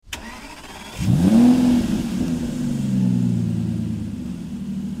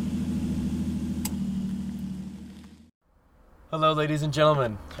Hello, ladies and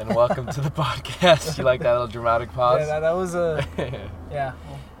gentlemen, and welcome to the podcast. You like that little dramatic pause? Yeah, that was a... yeah.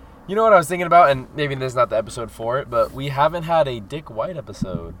 You know what I was thinking about, and maybe this is not the episode for it, but we haven't had a Dick White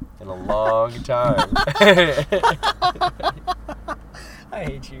episode in a long time. I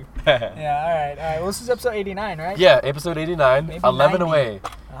hate you. Yeah, all right. Well, this is episode 89, right? Yeah, episode 89, Maybe 11 90. away.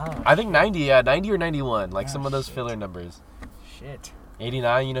 Oh, I think 90 or 91, like some of those shit. filler numbers. Shit.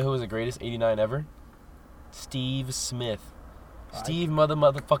 89, you know who was the greatest 89 ever? Steve Smith. Oh, Steve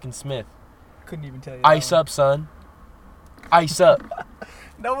motherfucking Smith. Couldn't even tell you. Ice up, son. Ice up.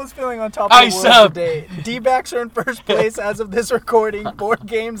 No one's feeling on top of Ice the world up. today. D-backs are in first place as of this recording. 4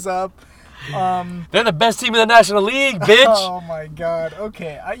 games up. They're the best team in the National League, bitch. Oh, my God.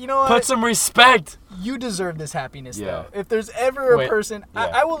 Okay. You know what? Put some respect. You deserve this happiness, Yeah. though. If there's ever a Wait, person, yeah.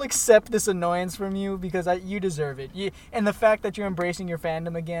 I will accept this annoyance from you because you deserve it. And the fact that you're embracing your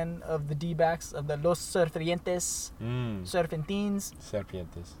fandom again of the D-backs, of the Los Serpientes, Serpentines,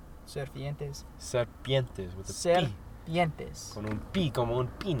 Serpientes. Serpientes, Serpientes with a P. Serpientes. Con un P, como un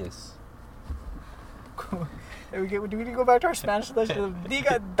penis. Do we need to go back to our Spanish lesson?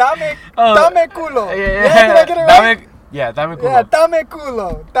 Diga, dame culo. Yeah, Did I get it right? Dame culo. Yeah,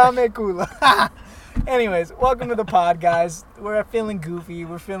 dame culo. Anyways, welcome to the pod, guys. We're feeling goofy.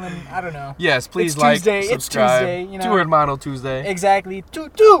 We're feeling, I don't know. Yes, please It's like, Tuesday. subscribe. It's Tuesday, you know. Two Hermano Tuesday. Exactly. Two.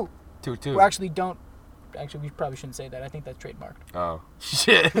 Two. We probably shouldn't say that. I think that's trademarked. Oh.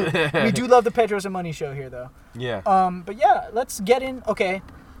 Shit. We do love the Pedros and Money show here, though. Yeah. But yeah, let's get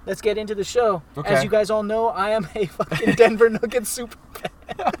into the show. Okay. As you guys all know, I am a fucking Denver Nuggets super fan.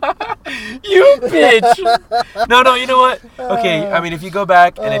 You bitch. No, you know what? Okay, I mean, if you go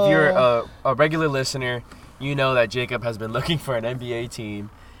back and if you're a regular listener, you know that Jacob has been looking for an NBA team.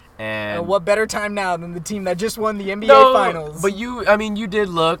 And what better time now than the team that just won the NBA no, Finals? But you did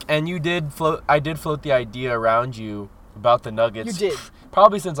look, and you did float. I did float the idea around you about the Nuggets. You did.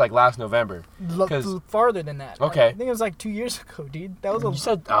 Probably since like last November. Farther than that. Okay. I think it was like 2 years ago, dude. That was You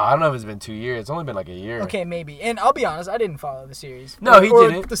said, I don't know if it's been 2 years. It's only been like a year. Okay, maybe. And I'll be honest, I didn't follow the series. No, he or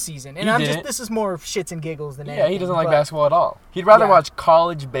didn't. the season. And He didn't. this is more shits and giggles than Yeah, anything. he doesn't like but- basketball at all. He'd rather Yeah. watch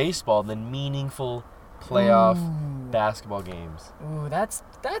college baseball than meaningful playoff basketball games. Ooh, that's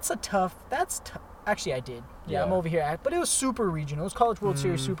a tough. Actually, I did. Yeah, I'm Yeah. over here. But it was super regional. It was College World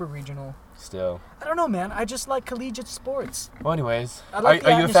Series super regional. Still. I don't know, man. I just like collegiate sports. Well, anyways, I like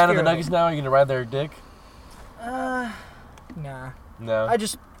are the you a fan of the atmosphere of Nuggets now? Are you gonna ride their dick? Nah. No. I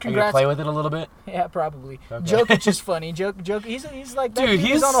just Are you gonna congrats. play with it a little bit? Yeah, probably. Okay. Jokic is funny. Jokic, he's like that. Dude, He's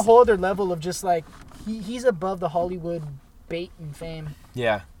he's on a whole other level of just like he's above the Hollywood bait and fame.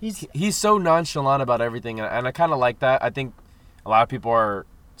 Yeah. He's so nonchalant about everything, and I kind of like that. I think a lot of people are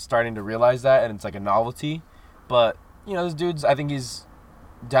starting to realize that, and it's like a novelty. But you know, this dude's. I think he's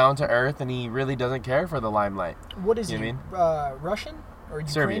down to earth, and he really doesn't care for the limelight. what is You he? mean? Russian or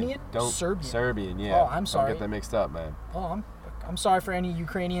Serbian. Ukrainian? Serbian, yeah. Oh, I'm sorry. Don't get that mixed up, man. Oh, I'm sorry for any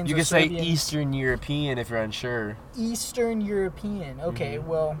Ukrainians. You or can say Serbians. Eastern European if you're unsure. Eastern European. Okay,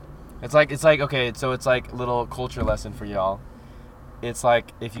 well, It's like okay, so it's like a little culture lesson for y'all. It's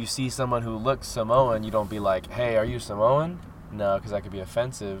like if you see someone who looks Samoan, you don't be like, "Hey, are you Samoan?" No, because that could be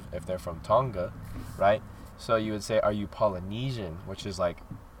offensive if they're from Tonga, right? So you would say, "Are you Polynesian?" Which is like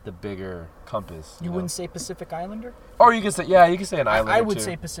the bigger compass. you know? wouldn't say Pacific Islander? Or you could say, yeah, you could say an island. I would too.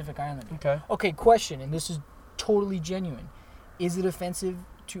 say Pacific Islander. Okay. Okay, question, and this is totally genuine. Is it offensive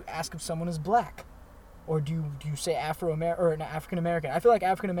to ask if someone is black? Or do you say African American? I feel like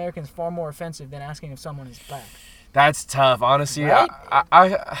African American is far more offensive than asking if someone is black. That's tough, honestly. Right?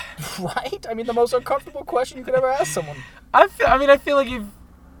 I Right? I mean, the most uncomfortable question you could ever ask someone. I feel like you've.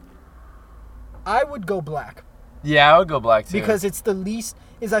 I would go black. Yeah, I would go black too. Because it's the least.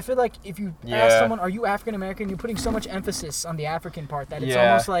 I feel like if you Yeah. ask someone, "Are you African American?" You're putting so much emphasis on the African part that it's Yeah.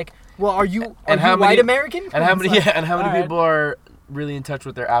 almost like, "Well, are you And how many- white American?" And how many? It's like, And how many all right. people are really in touch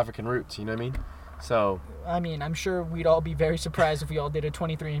with their African roots? You know what I mean? So. I mean, I'm sure we'd all be very surprised if we all did a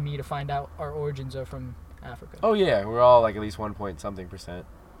 23andMe to find out our origins are from Africa. Oh yeah, we're all like at least 1.something%.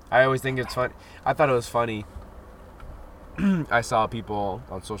 I always think it's fun. I thought it was funny. I saw people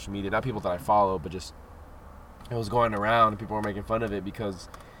on social media, not people that I follow, but just it was going around and people were making fun of it because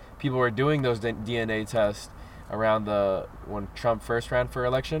people were doing those DNA tests around when Trump first ran for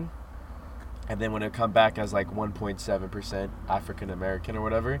election, and then when it come back as like 1.7% African American or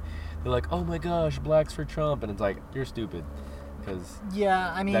whatever, they're like, "Oh my gosh, blacks for Trump," and it's like, you're stupid, because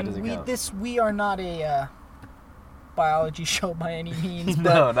Yeah, I That doesn't mean, count. we are not a biology show by any means. But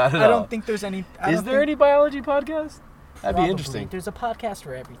No, not at I all. don't think there's any. Is there any biology podcast? That'd be Probably. interesting. There's a podcast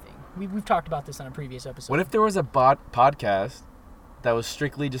for everything. We've talked about this on a previous episode. What if there was a podcast that was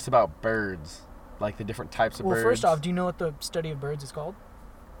strictly just about birds? like the different types of Well, birds. first off, do you know what the study of birds is called?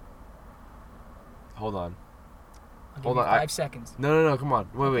 Hold on. I'll give Hold you on, 5 seconds. No, come on.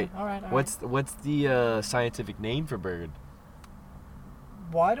 Wait, Okay, wait. all right. What's the scientific name for bird?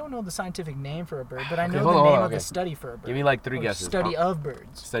 Well, I don't know the scientific name for a bird, but I Okay, know hold the on, name hold on, of the okay. study for a bird. Give me like 3 Or guesses. Study of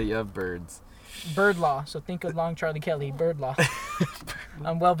birds. Study of birds. Bird law. So think of Long Charlie Kelly. Bird law.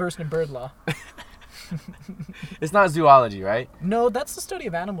 I'm well versed in bird law. It's not zoology, right? No, that's the study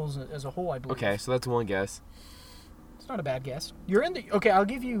of animals as a whole, I believe. Okay, so that's one guess. It's not a bad guess. You're in the. Okay, I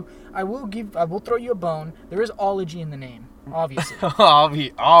will throw you a bone. There is ology in the name, obviously.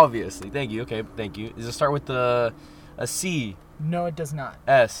 Obviously. Thank you. Okay, thank you. Does it start with a C, No, it does not.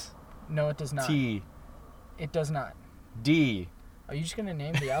 S, No, it does not. T, It does not. D, Are you just gonna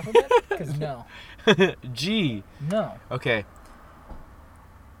name the alphabet? Because no. G? No. Okay.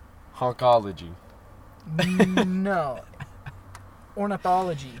 Honkology. No.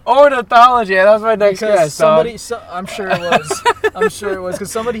 Ornithology. Ornithology. That was my next guess. I'm sure it was. I'm sure it was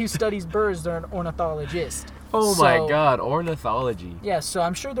because somebody who studies birds, they're an ornithologist. Oh my So- God, ornithology. Yeah, so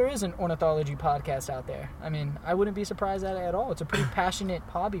I'm sure there is an ornithology podcast out there. I mean, I wouldn't be surprised at it at all. It's a pretty passionate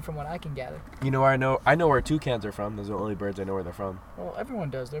hobby from what I can gather. You know where I know where toucans are from. Those are the only birds I know where they're from. Well, everyone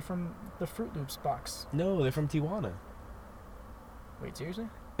does. They're from the Fruit Loops box. No, they're from Tijuana. Wait, seriously?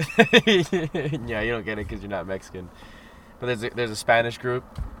 Yeah, you don't get it because you're not Mexican. But there's a Spanish group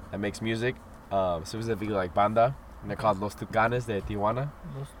that makes music, specifically like banda, and they're called Los Tucanes de Tijuana.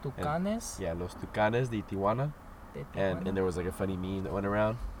 Los Tucanes? Yeah, Los Tucanes de Tijuana. de And Tijuana? there was like a funny meme that went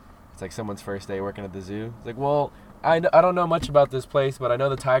around. It's like someone's first day working at the zoo. It's like, well, I don't know much about this place, but I know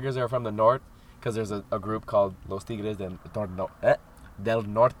the tigers are from the north because there's a group called Los Tigres del Norte, Del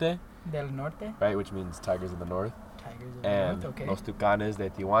Norte? right, which means tigers of the north, Tigers of the and North, okay. Los Tucanes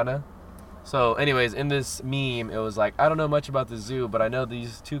de Tijuana. So, anyways, in this meme, it was like, I don't know much about the zoo, but I know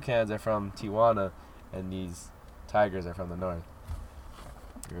these toucans are from Tijuana, and these tigers are from the north.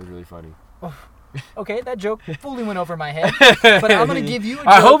 It was really funny. Okay, that joke fully went over my head. But I'm gonna give you a joke.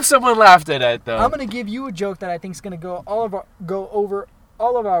 I hope someone laughed at it, though. I'm gonna give you a joke that I think is gonna go over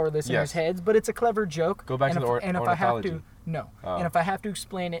all of our listeners' Yes. heads, but it's a clever joke. Go back and to if, the and if I have to, ornithology. no. Oh. And if I have to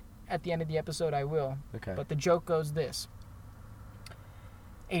explain it at the end of the episode, I will. Okay. But the joke goes this: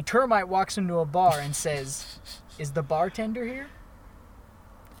 a termite walks into a bar and says, "Is the bartender here?"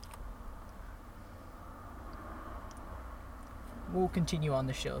 We'll continue on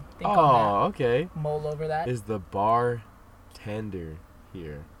the show. Think on Oh, okay. that. Mull over that. Is the bartender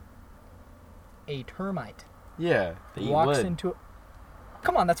here? A termite Yeah, they eat walks wood. into.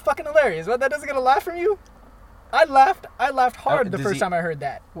 Come on, that's fucking hilarious. What? That doesn't get a laugh from you? I laughed hard the does first he- time I heard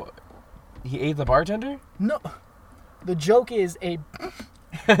that. He ate the bartender? No, the joke is a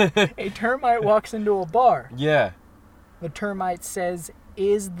termite walks into a bar. Yeah. The termite says,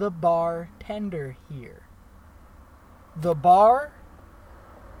 "Is the bartender here?" The bar,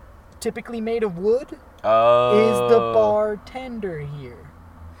 typically made of wood, Oh. is the bartender here?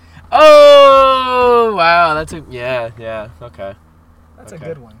 Oh, wow. Yeah. Okay. That's Okay. a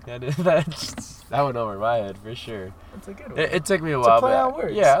good one. Yeah, that went over my head for sure. That's a good one. It took me a It's a while. play but on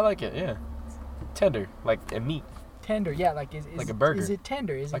words. Yeah, I like it. Yeah. Tender, like a meat, Tender, yeah, like is Like a burger. Is it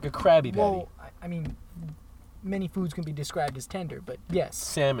tender? Is like it? a Krabby Patty. Well, I mean, many foods can be described as tender, but yes.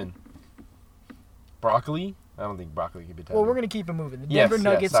 Salmon. Broccoli? I don't think broccoli can be tender. Well, we're gonna keep it moving. The Yes, Denver yes,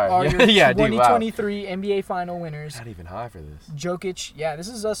 Nuggets sorry. are your Yeah, dude, wow. 2023 NBA Final winners. Not even high for this. Jokic, yeah, this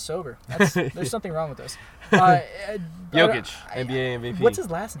is us sober. There's something wrong with us. But Jokic, NBA MVP. What's his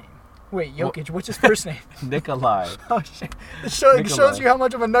last name? Wait, Jokic. What's his first name? Nikolai. Oh shit! It shows Nikolai. you how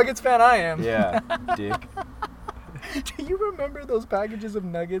much of a Nuggets fan I am. Yeah, dick. Do you remember those packages of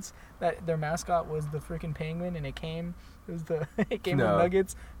Nuggets that their mascot was the freaking penguin, and it came with No.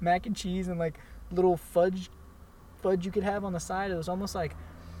 nuggets, mac and cheese, and like little fudge you could have on the side. It was almost like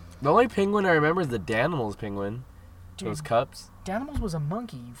The only penguin I remember is the Danimals penguin. Those dude, cups. Danimals was a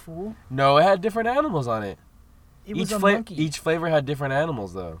monkey, you fool. No, it had different animals on it. It was a monkey. Each flavor had different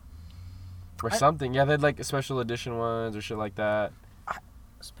animals though. Or I- something. Yeah, they had like special edition ones or shit like that.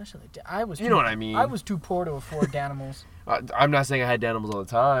 Especially, I was. You know what I mean. I was too poor to afford Danimals. I'm not saying I had Danimals all the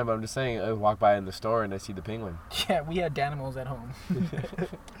time, but I'm just saying I walk by in the store and I see the penguin. Yeah, we had Danimals at home.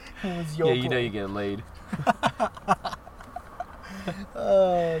 It was Yeah, you know Yoplait. you're getting laid.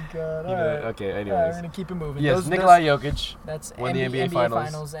 Oh god. You All know, right. okay, All right, anyways. we're gonna keep it moving. Yes, Nikolai Jokic. That's won the NBA, NBA Finals.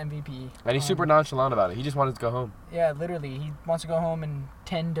 Finals MVP. And he's super nonchalant about it. He just wanted to go home. Yeah, literally, he wants to go home and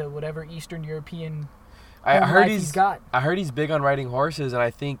tend to whatever Eastern European I home heard life he's got. I heard he's big on riding horses, and I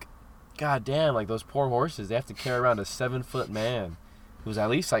think, god damn, like those poor horses, they have to carry around a 7-foot man who's at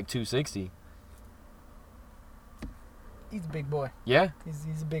least like 260. He's a big boy. Yeah.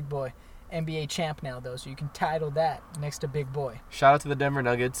 He's a big boy. NBA champ now, though, so you can title that next to Big Boy. Shout out to the Denver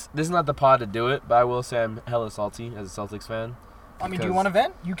Nuggets. This is not the pod to do it, but I will say I'm hella salty as a Celtics fan. I mean, do you want to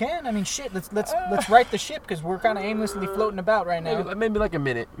vent? You can. I mean, shit. Let's right the ship because we're kind of aimlessly floating about right now. Maybe like a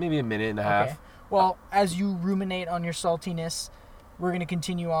minute and a half. Okay. Well, as you ruminate on your saltiness, we're gonna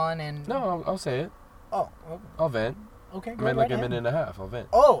continue on and. No, I'll say it. Oh. I'll vent. Okay. I meant like a minute and a half. I'll vent.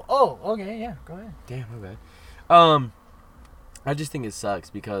 Oh. Okay. Yeah. Go ahead. Damn, my bad. I just think it sucks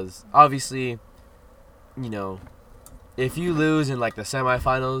because obviously, you know, if you lose in like the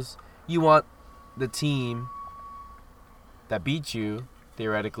semifinals, you want the team that beat you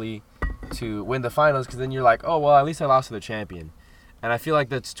theoretically to win the finals because then you're like, oh well, at least I lost to the champion. And I feel like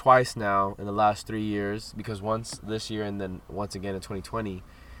that's twice now in the last 3 years because once this year and then once again in 2020,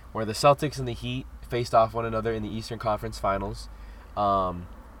 where the Celtics and the Heat faced off one another in the Eastern Conference Finals,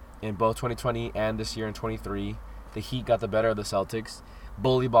 in both 2020 and this year in 23. The Heat got the better of the Celtics,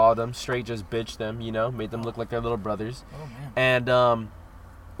 bully balled them, straight just bitched them, you know, made them look like their little brothers. Oh, man. And,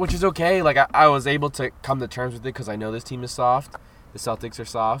 which is okay. Like, I was able to come to terms with it because I know this team is soft. The Celtics are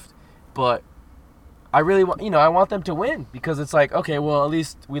soft. But I really want, I want them to win because it's like, okay, well, at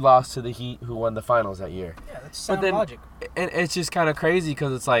least we lost to the Heat who won the finals that year. Yeah, that's sound logic. And it's just kind of crazy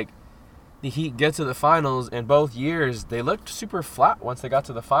because it's like the Heat get to the finals and both years they looked super flat once they got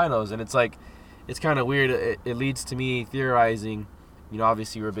to the finals. And it's like, it's kind of weird. It leads to me theorizing,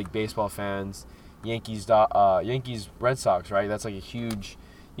 obviously we're big baseball fans. Yankees, Red Sox, right? That's like a huge,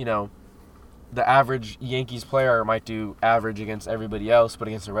 the average Yankees player might do average against everybody else, but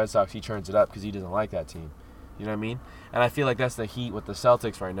against the Red Sox, he turns it up because he doesn't like that team. You know what I mean? And I feel like that's the Heat with the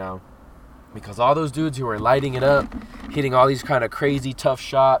Celtics right now because all those dudes who are lighting it up, hitting all these kind of crazy tough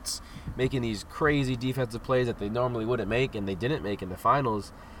shots, making these crazy defensive plays that they normally wouldn't make and they didn't make in the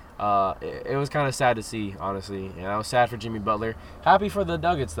finals, it was kind of sad to see, honestly. And I was sad for Jimmy Butler. Happy for the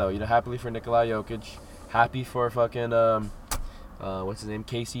Nuggets, though. Happily for Nikola Jokic. Happy for fucking, what's his name?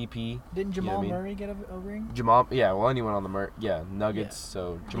 KCP. Didn't Jamal Murray get a ring? Anyone on the Nuggets. Yeah.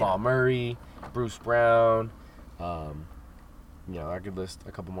 So Jamal Murray, Bruce Brown. I could list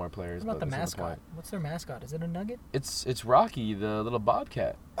a couple more players. What about the mascot? What's their mascot? Is it a nugget? It's Rocky, the little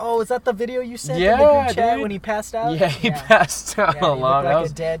bobcat. Oh, is that the video you sent in the group chat when he passed out? Yeah, he passed out a long.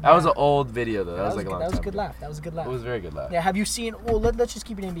 Like that was an old video though. That was like a long time. That was a good laugh. That was a good laugh. It was a very good laugh. Yeah, have you seen? Well, let's just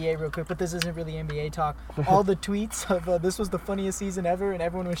keep it NBA real quick. But this isn't really NBA talk. All the tweets of this was the funniest season ever, and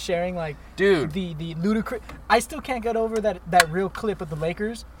everyone was sharing like, dude, the ludicrous. I still can't get over that real clip of the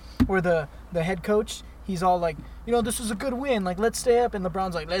Lakers, where the head coach. He's all like, this was a good win. Like, let's stay up. And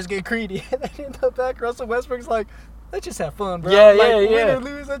LeBron's like, let's get greedy. And then in the back, Russell Westbrook's like, let's just have fun, bro. Win or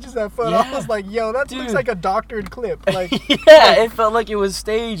lose, let's just have fun. Yeah. I was like, yo, that looks like a doctored clip. Like, it felt like it was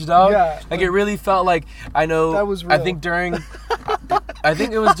staged, dog. Yeah, like it really felt like, I know. That was real. I think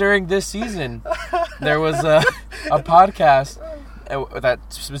it was during this season, there was a podcast that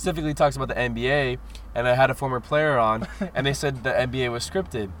specifically talks about the NBA, and I had a former player on, and they said the NBA was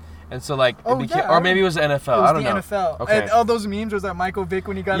scripted. And so, like, or maybe it was the NFL. I don't know. It was the NFL. Okay. And all those memes was that Michael Vick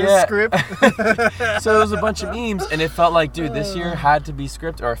when he got his script. So it was a bunch of memes, and it felt like, dude, this year had to be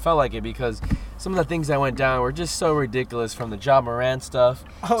scripted, or it felt like it because some of the things that went down were just so ridiculous, from the Ja Morant stuff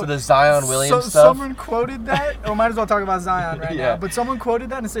to the Zion Williams stuff. Someone quoted that. Might as well talk about Zion right now. But someone quoted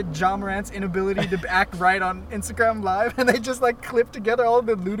that and said Ja Morant's inability to act right on Instagram Live, and they just like clipped together all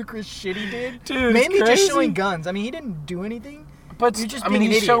the ludicrous shit he did. Dude, mainly just showing guns. I mean, he didn't do anything. But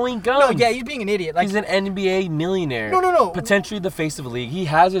he's showing guns. No, yeah, he's being an idiot. Like, he's an NBA millionaire. No. Potentially the face of the league. He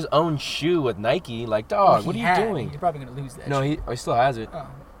has his own shoe with Nike. Like, dog, what are you doing? He's probably going to lose that. No, he still has it. Oh.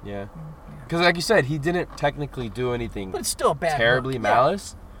 Yeah. Because, like you said, he didn't technically do anything. But it's still a bad terribly look.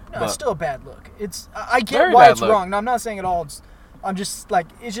 malice. No, it's still a bad look. I get why it's wrong. No, I'm not saying at all. I'm just like,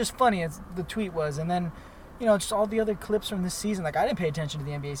 it's just funny as the tweet was, and then. Just all the other clips from this season. Like, I didn't pay attention to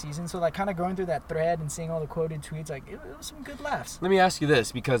the NBA season, so, like, kind of going through that thread and seeing all the quoted tweets, like, it was some good laughs. Let me ask you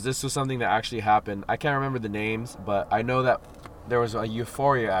this, because this was something that actually happened. I can't remember the names, but I know that there was a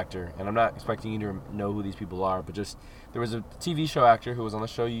Euphoria actor, and I'm not expecting you to know who these people are, but just there was a TV show actor who was on the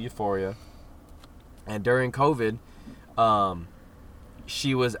show Euphoria, and during COVID,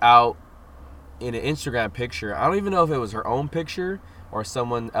 she was out in an Instagram picture. I don't even know if it was her own picture or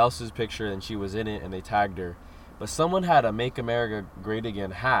someone else's picture, and she was in it, and they tagged her. But someone had a Make America Great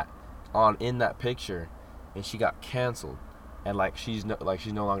Again hat on in that picture, and she got canceled, and she's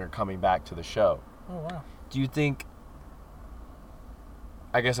no longer coming back to the show. Oh wow! Do you think?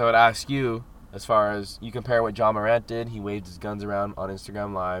 I guess I would ask you, as far as you compare what Ja Morant did, he waved his guns around on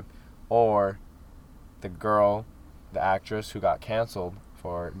Instagram Live, or the girl, the actress who got canceled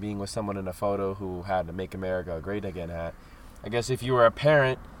for being with someone in a photo who had a Make America Great Again hat. I guess if you were a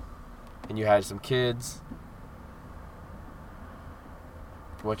parent and you had some kids,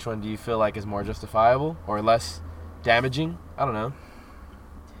 which one do you feel like is more justifiable or less damaging? I don't know.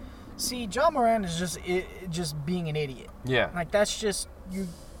 See, John Moran is just being an idiot. Yeah. Like, that's just, you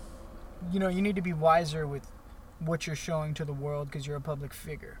know, you need to be wiser with what you're showing to the world because you're a public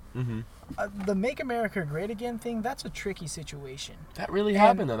figure. Mm-hmm. The Make America Great Again thing, that's a tricky situation. That really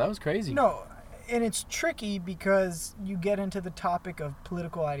happened, though. That was crazy. No, and it's tricky because you get into the topic of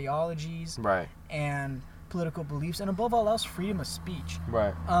political ideologies Right. and political beliefs, and above all else, freedom of speech.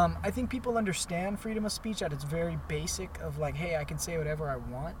 Right. I think people understand freedom of speech at its very basic of like, hey, I can say whatever I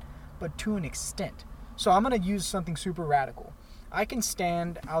want, but to an extent. So I'm going to use something super radical. I can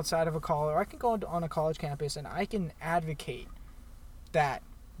stand outside of a college, or I can go on a college campus, and I can advocate that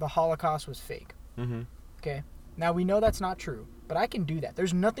the Holocaust was fake. Mm-hmm. Okay? Now, we know that's not true, but I can do that.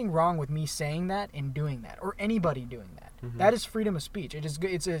 There's nothing wrong with me saying that and doing that, or anybody doing that. Mm-hmm. That is freedom of speech.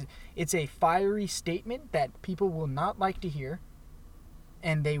 It's a fiery statement that people will not like to hear,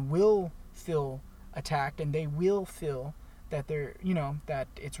 and they will feel attacked, and they will feel that they're, you know, that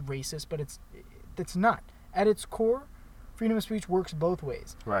it's racist, but it's not. At its core, freedom of speech works both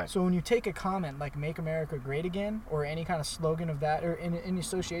ways. Right. So when you take a comment like "Make America Great Again" or any kind of slogan of that, or in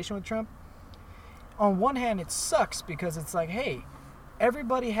association with Trump, on one hand it sucks because it's like, hey,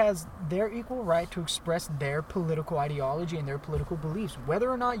 everybody has their equal right to express their political ideology and their political beliefs, whether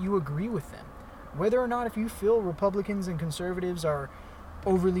or not you agree with them. Whether or not if you feel Republicans and conservatives are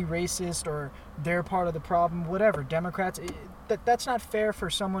overly racist or they're part of the problem, whatever. Democrats, that's not fair for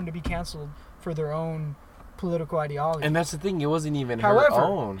someone to be canceled for their own political ideology. And that's the thing, it wasn't even her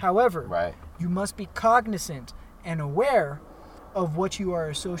own. However, Right. you must be cognizant and aware of what you are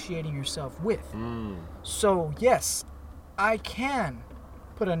associating yourself with. So, yes, I can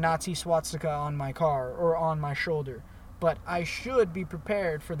put a Nazi swastika on my car or on my shoulder, but I should be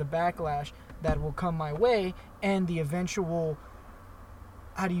prepared for the backlash that will come my way and the eventual,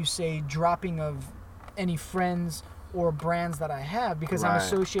 how do you say, dropping of any friends or brands that I have because I'm Right.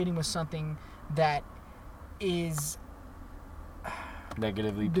 associating with something that is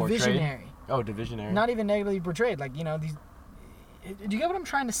Negatively portrayed. divisionary. Oh, divisionary. Not even negatively portrayed. Like, you know, these. Do you get what I'm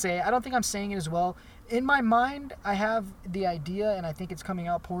trying to say? I don't think I'm saying it as well. In my mind, I have the idea, and I think it's coming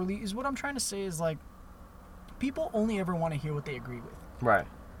out poorly. Is what I'm trying to say is like, people only ever want to hear what they agree with. Right.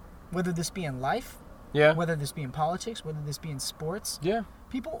 Whether this be in life, Yeah. whether this be in politics, whether this be in sports. Yeah.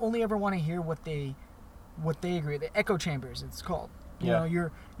 People only ever want to hear what they agree. The echo chambers, it's called. You Yeah. know,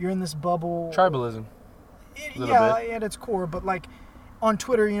 you're in this bubble. Tribalism. Little Yeah, bit. at its core, but like on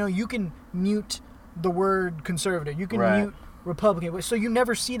Twitter, you know, you can mute the word conservative, you can Right. mute Republican, so you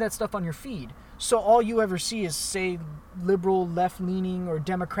never see that stuff on your feed. So all you ever see is, say, liberal, left-leaning, or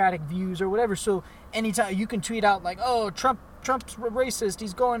Democratic views or whatever. So anytime you can tweet out like, "Oh, Trump's racist,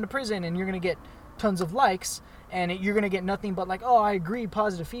 he's going to prison," and you're gonna get tons of likes, and you're gonna get nothing but like, "Oh, I agree,"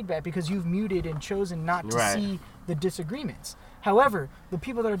 positive feedback because you've muted and chosen not to Right. see the disagreements. However, the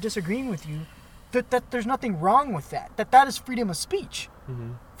people that are disagreeing with you, that there's nothing wrong with that. That is freedom of speech.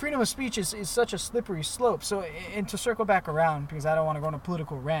 Mm-hmm. Freedom of speech is such a slippery slope. So, and to circle back around, because I don't want to go on a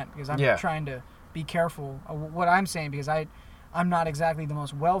political rant, because I'm Yeah. trying to be careful of what I'm saying, because I'm not exactly the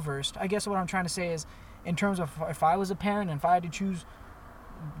most well-versed. I guess what I'm trying to say is, in terms of if I was a parent and if I had to choose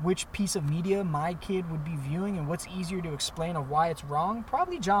which piece of media my kid would be viewing and what's easier to explain of why it's wrong,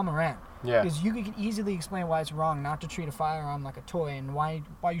 probably John Moran. Yeah. Because you could easily explain why it's wrong not to treat a firearm like a toy and why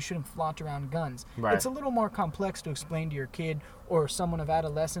you shouldn't flaunt around guns. Right. It's a little more complex to explain to your kid or someone of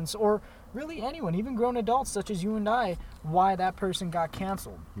adolescence or really anyone, even grown adults such as you and I, why that person got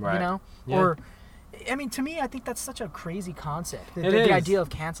canceled. Right. You know? Yeah. Or, I mean, to me, I think that's such a crazy concept. It The is. idea of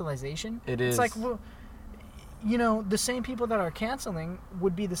cancelization. It It's is. like, well, you know, the same people that are canceling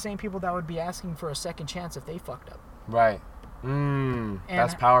would be the same people that would be asking for a second chance if they fucked up. Right.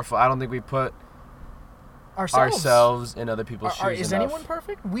 That's powerful. I don't think we put ourselves in other people's shoes Is enough. anyone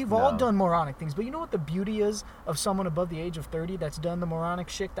perfect? We've all No. done moronic things, but you know what the beauty is of someone above the age of 30 that's done the moronic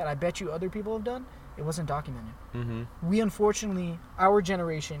shit that I bet you other people have done? It wasn't documented. Mm-hmm. We unfortunately, our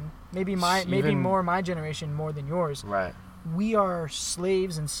generation, maybe more my generation more than yours, Right. we are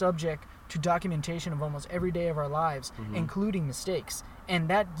slaves and subject to documentation of almost every day of our lives, including mistakes. And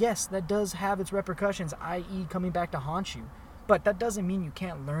that, yes, that does have its repercussions, i.e. coming back to haunt you. But that doesn't mean you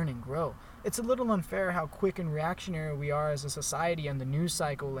can't learn and grow. It's a little unfair how quick and reactionary we are as a society and the news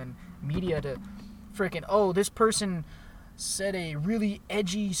cycle and media to freaking, oh, this person said a really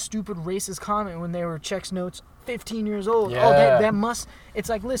edgy, stupid, racist comment when they were checks notes 15 years old. Yeah. Oh, that must, it's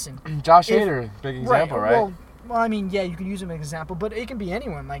like, listen. Josh Hader, big example, right? Well, I mean, yeah, you could use him as an example, but it can be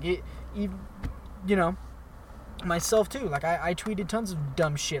anyone. Like, you know, Myself too. Like I tweeted tons of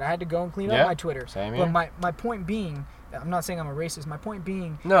dumb shit. I had to go and clean Yeah, up my Twitter. same But here. my point being, I'm not saying I'm a racist. My point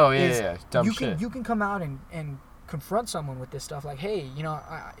being, No, is dumb you shit. can you can come out and confront someone with this stuff. Like, hey,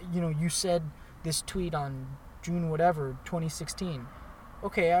 you said this tweet on June whatever 2016.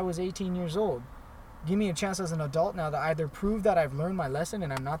 Okay, I was 18 years old. Give me a chance as an adult now to either prove that I've learned my lesson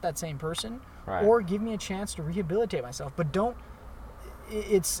and I'm not that same person, Right. or give me a chance to rehabilitate myself. But don't.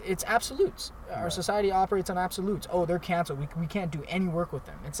 It's absolutes. Our Right. society operates on absolutes. Oh, they're canceled. We can't do any work with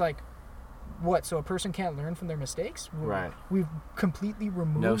them. It's like, what? So a person can't learn from their mistakes? Right. We've completely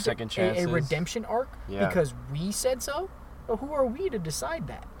removed No second a chances. redemption arc Yeah. because we said so? But who are we to decide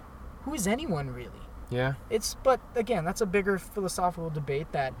that? Who is anyone really? Yeah. But again, that's a bigger philosophical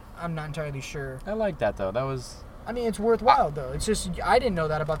debate that I'm not entirely sure. I like that though. That was. I mean, it's worthwhile though. It's just I didn't know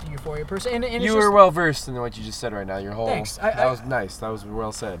that about the Euphoria person. And it's You just, were well versed in what you just said right now. Your whole. Thanks. That was nice. That was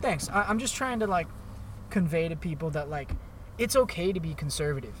well said. Thanks. I'm just trying to like convey to people that like it's okay to be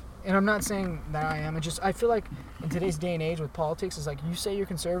conservative. And I'm not saying that I am. I feel like in today's day and age with politics, it's like you say you're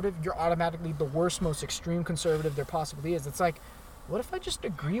conservative, you're automatically the worst, most extreme conservative there possibly is. It's like, what if I just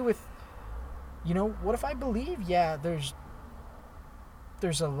agree with, what if I believe,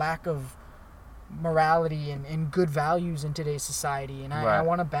 there's a lack of morality and good values in today's society, and I Right.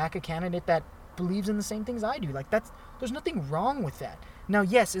 want to back a candidate that believes in the same things I do. Like there's nothing wrong with that. Now,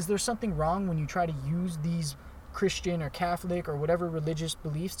 yes, is there something wrong when you try to use these Christian or Catholic or whatever religious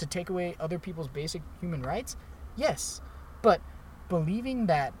beliefs to take away other people's basic human rights? Yes. But believing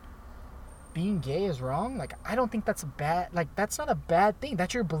that being gay is wrong, like I don't think that's that's not a bad thing.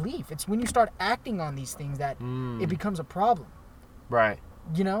 That's your belief. It's when you start acting on these things that it becomes a problem. Right.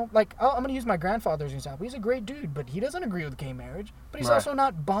 Like, I'm going to use my grandfather as an example. He's a great dude, but he doesn't agree with gay marriage. But he's Right. also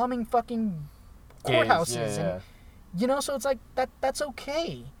not bombing fucking Gays, courthouses. yeah. And, so it's like, that's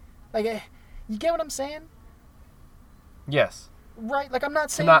okay. Like, you get what I'm saying? Yes. Right? Like, I'm not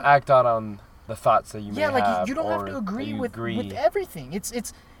To saying... not act out on the thoughts that you may have. like, you don't have or to that agree you with agree. everything.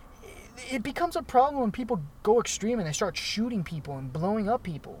 It becomes a problem when people go extreme and they start shooting people and blowing up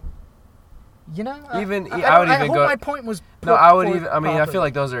people. I would even hope go. my point was. No, I would put even. I mean, I properly. feel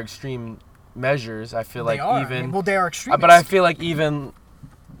like those are extreme measures. I feel They like are. even. Well, they are extreme. But I feel like even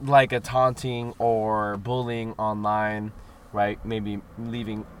like a taunting or bullying online, right? Maybe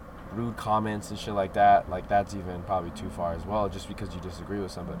leaving rude comments and shit like that. Like that's even probably too far as well, just because you disagree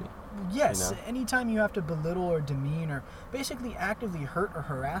with somebody. Yes, anytime you have to belittle or demean or basically actively hurt or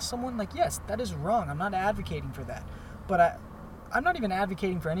harass someone, like, yes, that is wrong. I'm not advocating for that. But I'm not even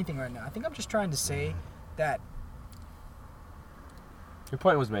advocating for anything right now. I think I'm just trying to say that... Your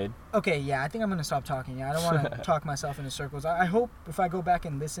point was made. Okay, yeah, I think I'm going to stop talking. Yeah, I don't want to talk myself into circles. I hope if I go back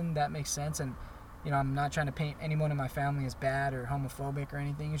and listen, that makes sense. And, I'm not trying to paint anyone in my family as bad or homophobic or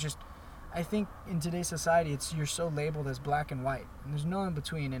anything. It's just... I think in today's society, you're so labeled as black and white, and there's no in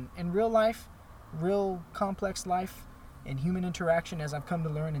between. And in real life, real complex life, and human interaction, as I've come to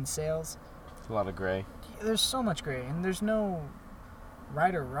learn in sales, It's a lot of gray. there's so much gray, and there's no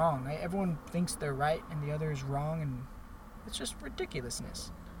right or wrong. Everyone thinks they're right, and the other is wrong, and it's just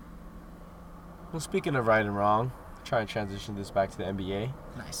ridiculousness. Well, speaking of right and wrong, try and transition this back to the NBA.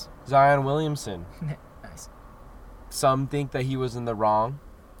 Nice. Zion Williamson. Nice. Some think that he was in the wrong.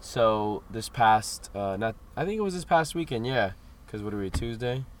 So this past, I think it was this past weekend, yeah. Because what are we,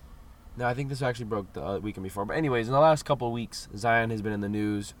 Tuesday? No, I think this actually broke the weekend before. But anyways, in the last couple of weeks, Zion has been in the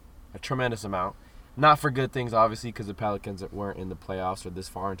news a tremendous amount. Not for good things, obviously, because the Pelicans weren't in the playoffs or this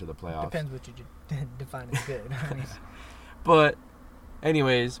far into the playoffs. Depends what you define as good. But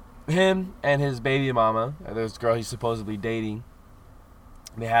anyways, him and his baby mama, this girl he's supposedly dating,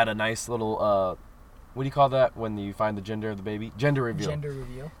 they had a nice little... what do you call that when you find the gender of the baby? Gender reveal. Gender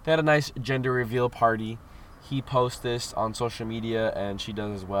reveal. They had a nice gender reveal party. He posts this on social media, and she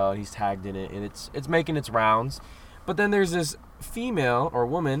does as well. He's tagged in it, and it's making its rounds. But then there's this female or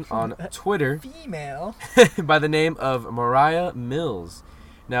woman on Twitter Female. by the name of Mariah Mills.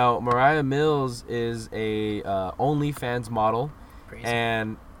 Now, Mariah Mills is a OnlyFans model, Crazy.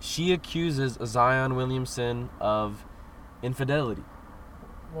 and she accuses Zion Williamson of infidelity.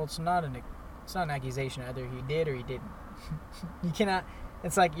 Well, it's not an accusation. Either he did or he didn't. You cannot.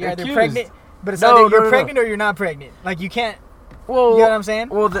 It's like you're either Accused. pregnant, but it's No, either no, you're no, pregnant or you're not pregnant. Like you can't. Well, You know what I'm saying?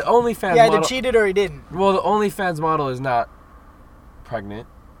 Well, the OnlyFans He either model. cheated or he didn't. Well, the OnlyFans model is not pregnant.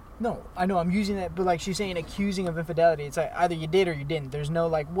 No, I know. I'm using that, but like she's saying, accusing of infidelity. It's like either you did or you didn't. There's no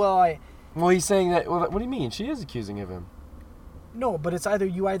like, well, Well, he's saying that. Well, what do you mean? She is accusing of him. no, but it's either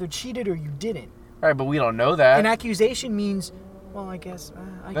you cheated or you didn't. All right, but we don't know that. An accusation means, well, I guess.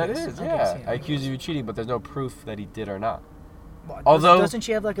 I accuse you of cheating, but there's no proof that he did or not. Well, Although- doesn't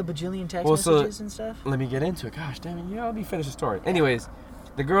she have like a bajillion text Well, so- messages and stuff? Let me get into it. Gosh, damn it. Let me finish the story. Anyways,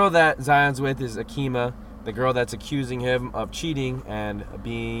 the girl that Zion's with is Akima, the girl that's accusing him of cheating and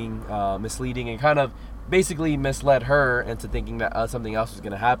being misleading and kind of basically misled her into thinking that something else was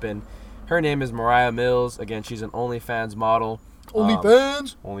going to happen. Her name is Mariah Mills. Again, she's an OnlyFans model.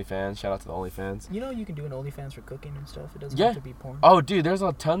 OnlyFans? OnlyFans. Shout out to the OnlyFans. You know you can do an OnlyFans for cooking and stuff. It doesn't Yeah. have to be porn. Oh, dude, there's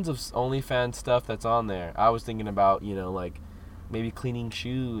tons of OnlyFans stuff that's on there. I was thinking about, like maybe cleaning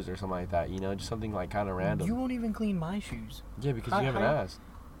shoes or something like that, just something like kind of random. You won't even clean my shoes. Yeah, because Hi- you haven't hi- asked.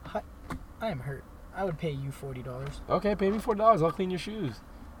 I am hurt. I would pay you $40. Okay, pay me $4. I'll clean your shoes.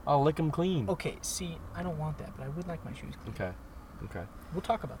 I'll lick them clean. Okay, see, I don't want that, but I would like my shoes clean. Okay. We'll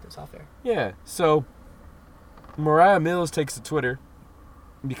talk about this off air. Yeah, so Mariah Mills takes to Twitter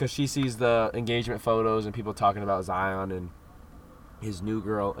because she sees the engagement photos and people talking about Zion and his new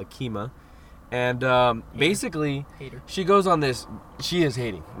girl, Akima. And basically, Hater. she goes on this. She is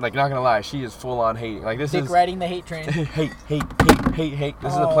hating. Like, not gonna lie, she is full on hating. Like, this Dick is riding the hate train. hate.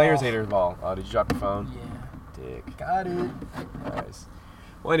 This is a players haters ball. Oh, did you drop your phone? Yeah. Dick. Got it. Nice.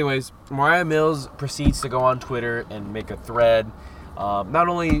 Well, anyways, Mariah Mills proceeds to go on Twitter and make a thread, not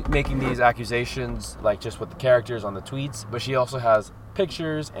only making these accusations, like just with the characters on the tweets, but she also has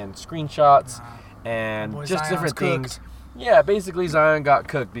pictures and screenshots and Boy, just Zion's different cooked. things. Yeah, basically Zion got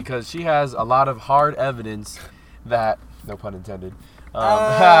cooked because she has a lot of hard evidence that, no pun intended.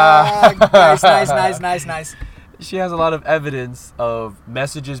 Nice. She has a lot of evidence of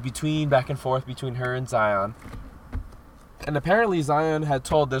messages back and forth between her and Zion. And apparently Zion had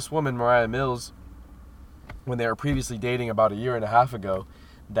told this woman, Mariah Mills, when they were previously dating about a year and a half ago,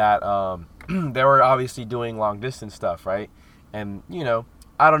 that they were obviously doing long distance stuff, right? And,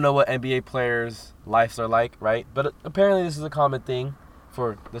 I don't know what NBA players' lives are like, right? But apparently this is a common thing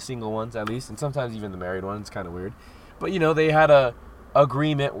for the single ones, at least, and sometimes even the married ones. It's kind of weird. But, they had a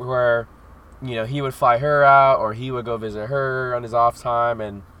agreement where, he would fly her out or he would go visit her on his off time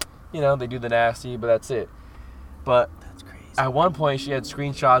and, they do the nasty, but that's it. But That's crazy. at one point, she had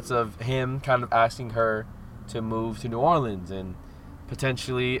screenshots of him kind of asking her to move to New Orleans and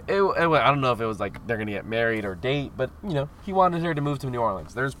potentially, I don't know if it was like they're going to get married or date, but, he wanted her to move to New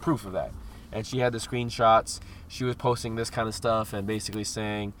Orleans. There's proof of that. And she had the screenshots. She was posting this kind of stuff and basically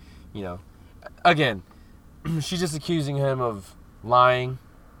saying, again, she's just accusing him of lying,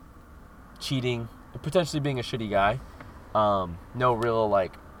 cheating, and potentially being a shitty guy. No real,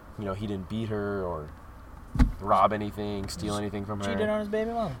 he didn't beat her or rob anything, steal anything from her. Cheated on his baby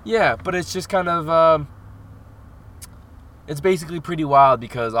mama. Yeah, but it's just kind of, it's basically pretty wild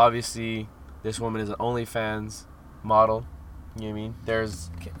because obviously this woman is an OnlyFans model. You know what I mean? There's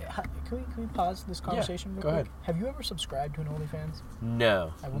Can we pause this conversation real go quick? ahead. Have you ever subscribed to an OnlyFans?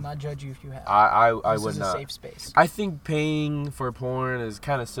 no. I will not judge you if you have. I this would is not. a safe space. I think paying for porn is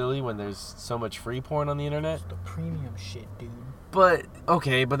kind of silly when there's so much free porn on the internet. The premium shit, dude. But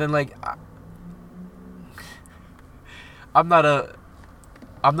okay, but then I'm not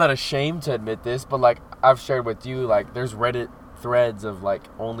ashamed to admit this, but I've shared with you, there's Reddit threads of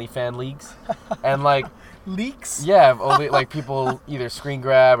OnlyFans leaks, and Leaks? yeah, of only people either screen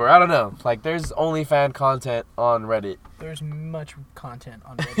grab or I don't know. There's OnlyFans content on Reddit. There's much content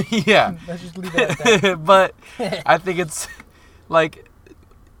on Reddit. Yeah, Let's just leave it at that. but I think it's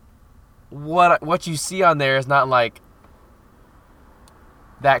what you see on there is not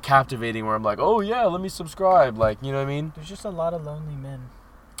that captivating where I'm oh yeah, let me subscribe, you know what I mean? There's just a lot of lonely men.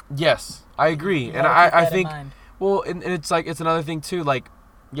 Yes, I agree. You And gotta keep I that in think, mind. well, and it's it's another thing too,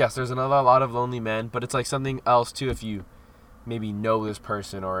 yes, there's another lot of lonely men, but it's something else too if you maybe know this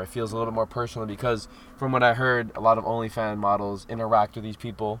person or it feels a little more personal because from what I heard, a lot of OnlyFans models interact with these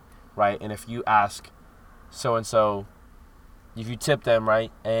people, right? And if you ask so-and-so, if you tip them,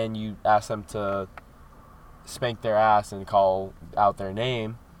 right, and you ask them to spank their ass and call out their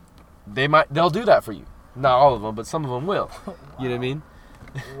name, they'll do that for you. Not all of them, but some of them will. Wow. You know what I mean?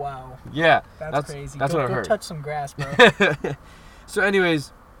 Wow. Yeah. That's crazy. That's go, what I go heard. touch some grass, bro. So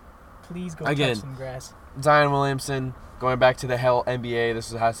anyways, Please go Again. touch some grass. Zion Williamson going back to the hell NBA.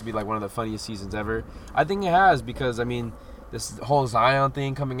 This has to be one of the funniest seasons ever. I think it has because this whole Zion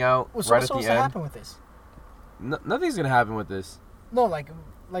thing coming out Well, so right what's at the supposed to end. happen with this? Nothing's gonna happen with this. No,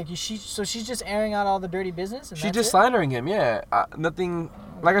 she's just airing out all the dirty business. And She's that's just it? slandering him. Yeah, nothing.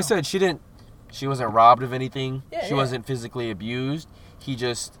 Like I said, she wasn't robbed of anything. Yeah, She yeah. wasn't physically abused. He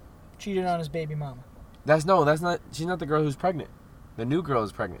just. Cheated on his baby mama. That's not. She's not the girl who's pregnant. The new girl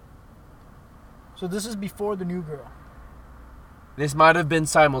is pregnant. So this is before the new girl. This might have been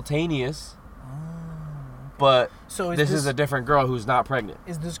simultaneous, but So this is a different girl who's not pregnant.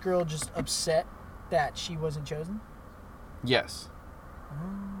 Is this girl just upset that she wasn't chosen? Yes.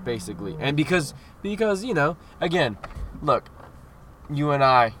 Basically. And because you know, again, look, you and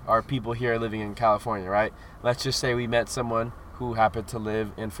I are people here living in California, right? Let's just say we met someone who happened to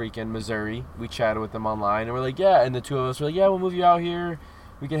live in freaking Missouri. We chatted with them online, and we're like, yeah. And the two of us were like, yeah, we'll move you out here.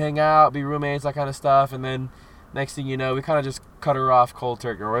 We can hang out, be roommates, that kind of stuff. And then next thing you know, we kind of just cut her off cold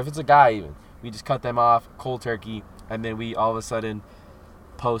turkey. Or if it's a guy even, we just cut them off cold turkey. And then we all of a sudden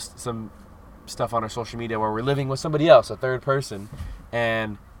post some stuff on our social media where we're living with somebody else, a third person.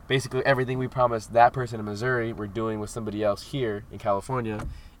 And basically everything we promised that person in Missouri, we're doing with somebody else here in California.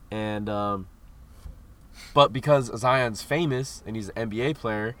 And but because Zion's famous and he's an NBA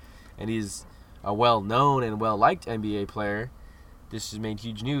player and he's a well-known and well-liked NBA player, this has made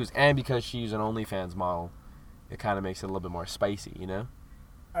huge news. And because she's an OnlyFans model, it kind of makes it a little bit more spicy, you know?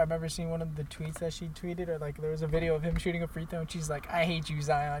 I remember seeing one of the tweets that she tweeted, or like there was a video of him shooting a free throw, and she's like, "I hate you,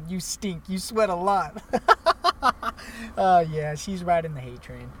 Zion. You stink. You sweat a lot." Yeah, she's riding the hate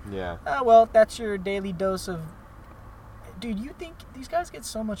train. Yeah. Well, that's your daily dose of. Dude, you think these guys get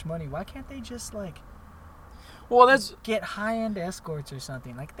so much money? Why can't they just like? Well, that's get high-end escorts or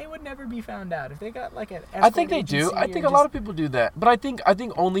something. Like they would never be found out if they got like an escort. I think they do. I think a lot of people do that. But I think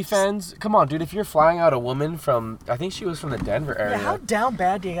OnlyFans. Come on, dude. If you're flying out a woman from, I think she was from the Denver area. Yeah, how down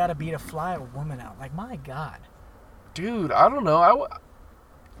bad do you gotta be to fly a woman out? Like my God. Dude, I don't know.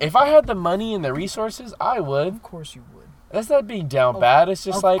 If I had the money and the resources, I would. Of course you would. That's not being down bad. It's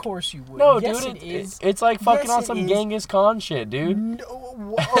just like. Of course you would. No, yes, dude. it is. It's like fucking yes, on some Genghis Khan shit, dude.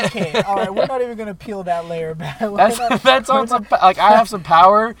 No, okay, all right. We're not even gonna peel that layer back. That's on some. Like I have some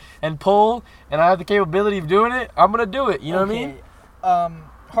power and pull, and I have the capability of doing it. I'm gonna do it. You know what I mean?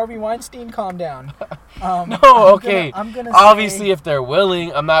 Harvey Weinstein, calm down. No, okay. I'm gonna obviously, say, if they're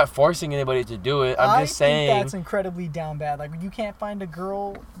willing, I'm not forcing anybody to do it. I'm just saying. I think that's incredibly down bad. Like you can't find a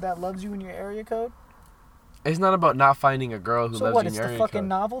girl that loves you in your area code. It's not about not finding a girl who loves you in your area code. So what? It's the fucking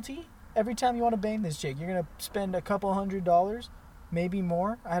novelty. Every time you want to bang this chick, you're gonna spend a couple $100, maybe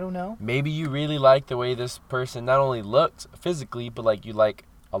more. I don't know. Maybe you really like the way this person not only looked physically, but like you like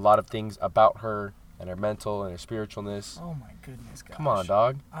a lot of things about her and her mental and her spiritualness. Oh my goodness, gosh. Come on,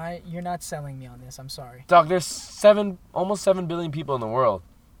 dog. You're not selling me on this. I'm sorry. Dog, there's almost 7 billion people in the world.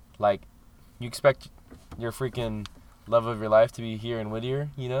 Like, you expect your freaking love of your life to be here in Whittier,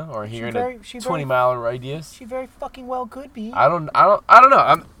 you know, or here in a 20-mile radius. She very fucking well could be. I don't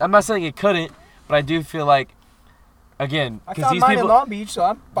know. I'm not saying it couldn't, but I do feel like, again, because these people in Long Beach,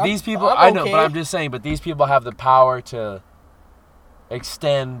 so these people, I'm I know, okay. but I'm just saying, but these people have the power to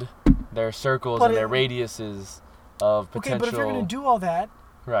extend their circles and their radiuses of potential. Okay, but if you're gonna do all that,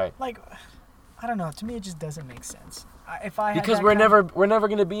 right? Like, I don't know. To me, it just doesn't make sense. Because we're never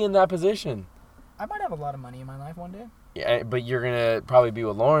gonna be in that position. I might have a lot of money in my life one day. Yeah, but you're gonna probably be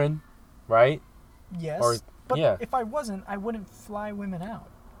with Lauren, right? Yes. But if I wasn't, I wouldn't fly women out.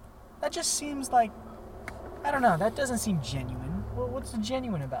 That just seems like, I don't know. That doesn't seem genuine. Well, what's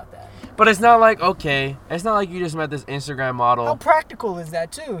genuine about that? But it's not like, okay, it's not like you just met this Instagram model. How practical is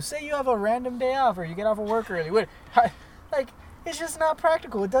that too? Say you have a random day off or you get off of work early. Like, it's just not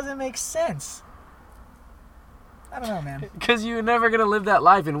practical. It doesn't make sense. I don't know, man. Because you're never gonna live that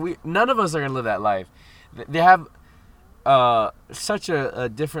life, and none of us are gonna live that life. They have such a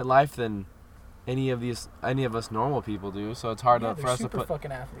different life than any of us normal people do. So it's hard for us to put.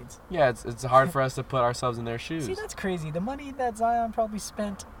 Fucking athletes. Yeah, it's hard for us to put ourselves in their shoes. See, that's crazy. The money that Zion probably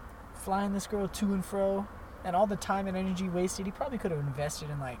spent flying this girl to and fro, and all the time and energy wasted, he probably could have invested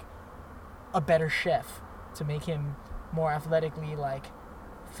in like a better chef to make him more athletically like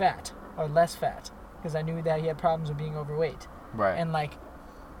fat or less fat. Because I knew that he had problems with being overweight. Right. And, like,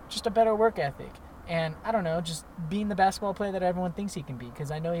 just a better work ethic. And, I don't know, just being the basketball player that everyone thinks he can be. Because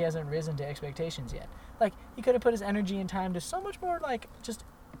I know he hasn't risen to expectations yet. Like, he could have put his energy and time to so much more, like, just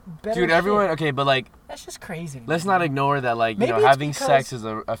better Dude, everyone, okay, but, like... That's just crazy. Let's not ignore that, like, you know, having sex is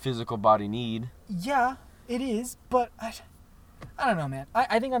a physical body need. Yeah, it is. But, I don't know, man.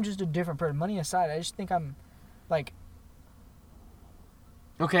 I think I'm just a different person. Money aside, I just think I'm, like...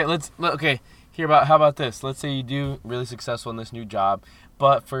 Okay, how about this? Let's say you do really successful in this new job,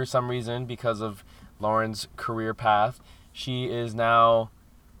 but for some reason, because of Lauren's career path, she is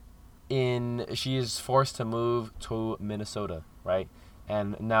forced to move to Minnesota, right?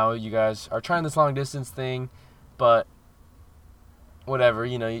 And now you guys are trying this long distance thing, but whatever,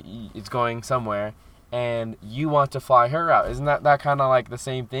 you know, it's going somewhere, and you want to fly her out. Isn't that kind of like the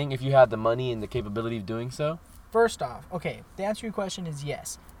same thing if you had the money and the capability of doing so? First off, okay, the answer to your question is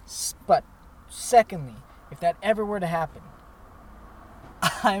yes. But secondly, if that ever were to happen,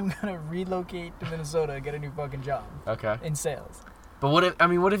 I'm going to relocate to Minnesota and get a new fucking job. Okay. In sales. But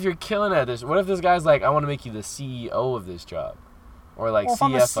what if you're killing at this? What if this guy's like, I want to make you the CEO of this job, or like well,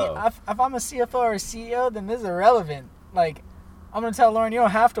 CFO? If I'm a CFO or a CEO, then this is irrelevant. Like, I'm gonna tell Lauren, you don't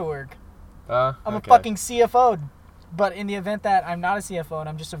have to work. I'm a fucking CFO. But in the event that I'm not a CFO and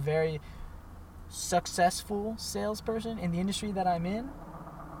I'm just a very successful salesperson in the industry that I'm in,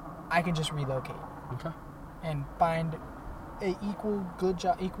 I can just relocate. Okay. And find a equally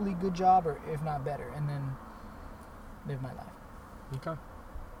good job, or if not better, and then live my life. Okay.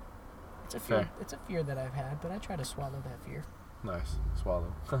 It's a fear. It's a fear that I've had, but I try to swallow that fear. Nice.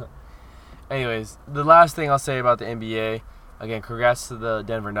 Swallow. Anyways, the last thing I'll say about the NBA, again, congrats to the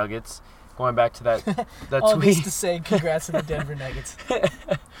Denver Nuggets. Going back to that All tweet. this to say, congrats to the Denver Nuggets.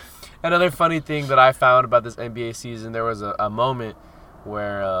 Another funny thing that I found about this NBA season, there was a moment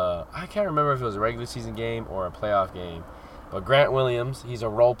where, I can't remember if it was a regular season game or a playoff game, but Grant Williams, he's a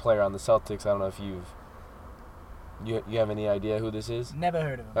role player on the Celtics. I don't know if you have any idea who this is? Never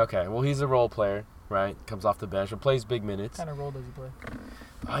heard of him. Okay, well, he's a role player, right? Comes off the bench, but plays big minutes. What kind of role does he play?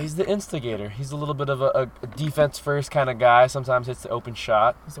 He's the instigator. He's a little bit of a defense-first kind of guy. Sometimes hits the open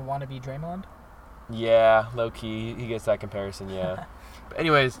shot. He's a wannabe Draymond? Yeah, low-key. He gets that comparison, yeah. But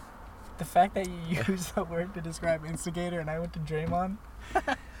anyways. The fact that you used that word to describe instigator and I went to Draymond.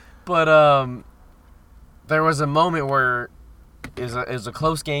 But there was a moment where it was a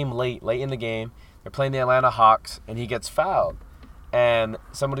close game late in the game. They're playing the Atlanta Hawks, and he gets fouled. And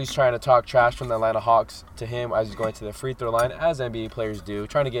somebody's trying to talk trash from the Atlanta Hawks to him as he's going to the free throw line, as NBA players do,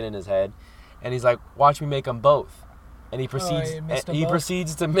 trying to get in his head. And he's like, watch me make them both. And he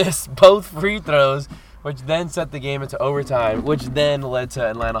proceeds to miss both free throws, which then set the game into overtime, which then led to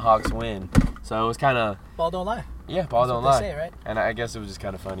Atlanta Hawks win. So it was kind of... Ball don't lie. Yeah, ball don't lie. They say, right? And I guess it was just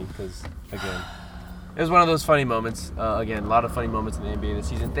kind of funny because, again, it was one of those funny moments. Again, a lot of funny moments in the NBA this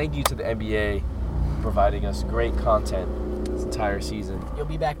season. Thank you to the NBA for providing us great content this entire season. You'll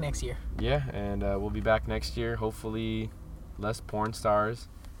be back next year. Yeah, and we'll be back next year. Hopefully less porn stars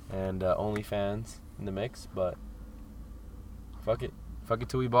and OnlyFans in the mix, but fuck it. Fuck it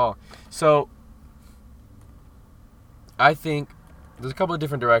till we ball. So I think there's a couple of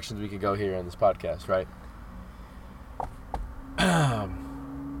different directions we could go here on this podcast, right?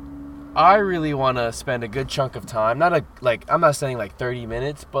 I really want to spend a good chunk of time, I'm not saying like 30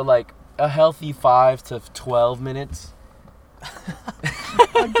 minutes, but like a healthy 5 to 12 minutes.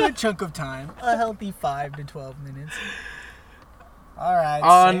 A good chunk of time. A healthy 5 to 12 minutes. All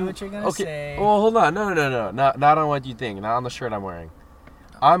right, say what you're going to say. Well, hold on. No. Not on what you think. Not on the shirt I'm wearing.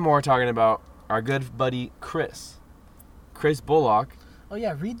 I'm more talking about our good buddy Chris Bullock. Oh,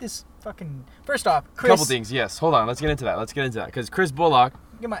 yeah, read this fucking... First off, Chris... Couple things, yes. Hold on, let's get into that. Because Chris Bullock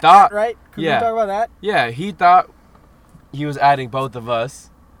thought... Right? Can we talk about that? Yeah, he thought he was adding both of us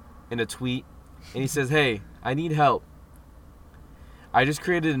in a tweet. And he says, hey, I need help. I just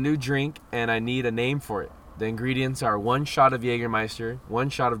created a new drink, and I need a name for it. The ingredients are 1 shot of Jägermeister, 1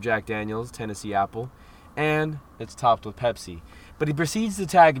 shot of Jack Daniels, Tennessee Apple, and it's topped with Pepsi. But he proceeds to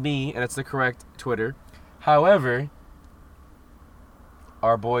tag me, and it's the correct Twitter. However,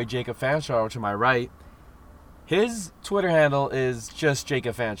 our boy Jacob Fanshaw to my right, his Twitter handle is just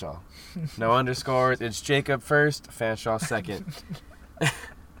Jacob Fanshaw. No underscores. It's Jacob first, Fanshaw second.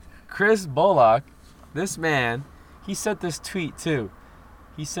 Chris Bullock, this man, he sent this tweet too.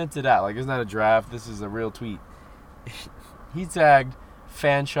 He sent it out. Like, it's not a draft. This is a real tweet. He tagged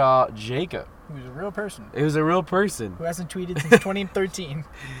Fanshaw Jacob. He was a real person. It was a real person. Who hasn't tweeted since 2013.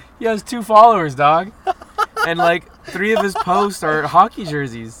 He has 2 followers, dog. And, like, 3 of his posts are hockey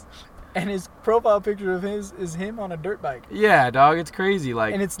jerseys. And his profile picture of his is him on a dirt bike. Yeah, dog. It's crazy.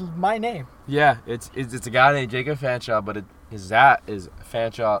 Like, and it's my name. Yeah, it's a guy named Jacob Fanshaw, but his that is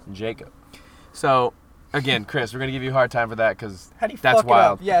Fanshaw Jacob. So... Again, Chris, we're going to give you a hard time for that because that's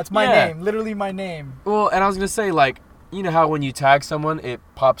wild. Yeah, it's my name. Literally my name. Well, and I was going to say, like, you know how when you tag someone, it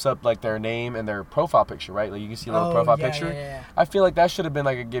pops up, like, their name and their profile picture, right? Like, you can see a little profile picture. Yeah. I feel like that should have been,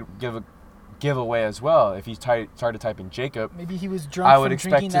 like, a giveaway as well. If you started typing Jacob. Maybe he was drunk from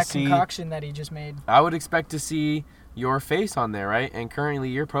drinking that concoction that he just made. I would expect to see your face on there, right? And currently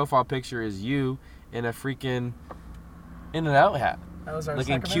your profile picture is you in a freaking In-N-Out hat. That was our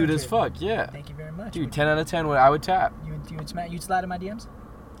looking cute as fuck, yeah. Thank you very much. Dude, 10 out of 10, I would tap. You'd slide in my DMs?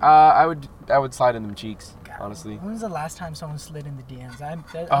 I would slide in them cheeks, God, honestly. When was the last time someone slid in the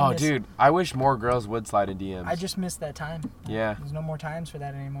DMs? Dude, I wish more girls would slide in DMs. I just missed that time. Yeah. There's no more times for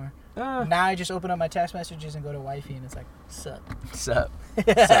that anymore. Now I just open up my text messages and go to wifey and it's like, sup. Sup, babe.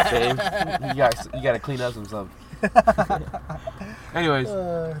 You gotta clean up some stuff. Anyways.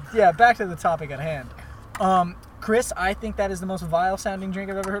 Yeah, back to the topic at hand. Chris, I think that is the most vile sounding drink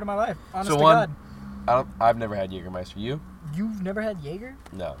I've ever heard in my life. Honest to God. I've never had Jägermeister. You? You've never had Jaeger?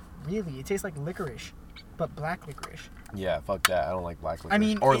 No. Really? It tastes like licorice, but black licorice. Yeah, fuck that. I don't like black licorice. I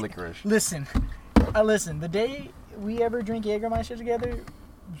mean, or licorice. Listen. The day we ever drink Jägermeister together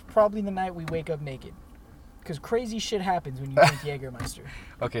is probably the night we wake up naked. Because crazy shit happens when you drink Jägermeister.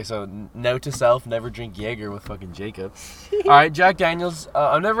 Okay, so note to self: never drink Jaeger with fucking Jacob. All right, Jack Daniels.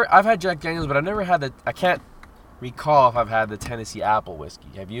 I've had Jack Daniels, but I've never had the. I can't recall if I've had the Tennessee apple whiskey.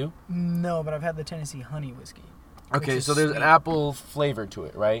 Have you? No, but I've had the Tennessee honey whiskey. Okay, so there's sweet. an apple flavor to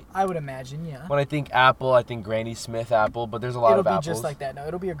it, right? I would imagine, yeah. When I think apple, I think Granny Smith apple, but there's a lot It'll of apples. be just like that. No,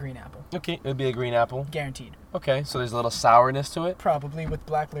 it'll be a green apple. Okay, it would be a green apple. Guaranteed. Okay, so there's a little sourness to it. Probably with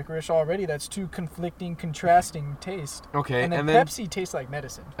black licorice already. That's two conflicting, contrasting taste. Okay, and then Pepsi tastes like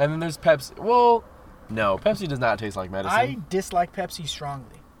medicine. And then there's Pepsi. Well, no, Pepsi does not taste like medicine. I dislike Pepsi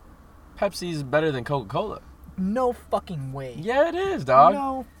strongly. Pepsi's better than Coca-Cola. No fucking way. Yeah, it is, dog.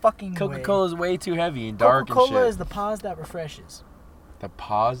 No fucking way. Coca-Cola is way too heavy and dark and shit. Coca-Cola is the pause that refreshes. The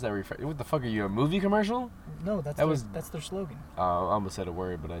pause that refresh. What the fuck are you, a movie commercial? No, that's their slogan. I almost said a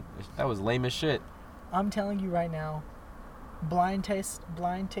word, but that was lame as shit. I'm telling you right now, blind taste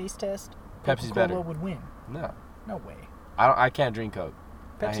test. Pepsi's Coca-Cola better. would win. No, No way. I can't drink Coke.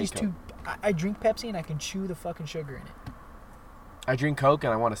 Pepsi's I hate too. I drink Pepsi and I can chew the fucking sugar in it. I drink Coke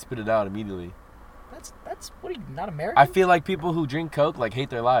and I want to spit it out immediately. That's what are you, not American? I feel like people who drink Coke like hate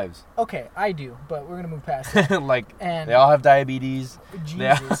their lives. Okay, I do, but we're gonna move past that. Like And they all have diabetes.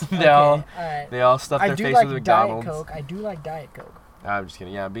 Jesus. They all alright. They all stuff I their do face like with Diet McDonald's. Coke. I do like Diet Coke. I'm just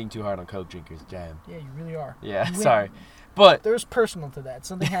kidding. Yeah, I'm being too hard on Coke drinkers. Jam. Yeah, you really are. Yeah, You win. sorry. But There's personal to that.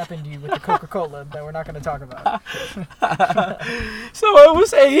 Something happened to you with the Coca-Cola that we're not going to talk about. so I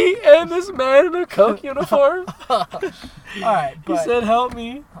was 8 and this man in a Coke uniform. All right, He but said, "Help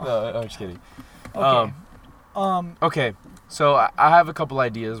me." No, I'm just kidding. okay. Okay, so I have a couple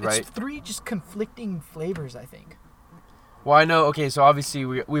ideas, right? It's 3 just conflicting flavors, I think. Well, I know. Okay, so obviously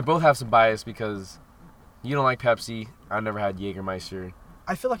we both have some bias because you don't like Pepsi. I've never had Jägermeister.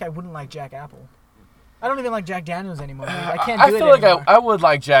 I feel like I wouldn't like Jack Apple. I don't even like Jack Daniels anymore. Dude. I can't I do it feel like anymore. I would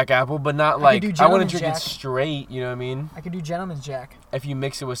like Jack Apple, but not I like could do I want to Gentleman's drink it Jack. straight. You know what I mean? I could do Gentleman's Jack. If you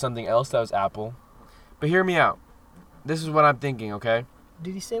mix it with something else that was apple. But hear me out. This is what I'm thinking. Okay.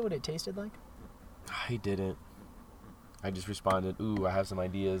 Did he say what it tasted like? He didn't. I just responded, "Ooh, I have some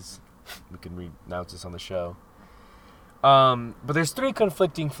ideas. We can re-announce this on the show." But there's 3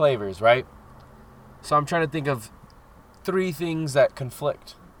 conflicting flavors, right? So I'm trying to think of 3 things that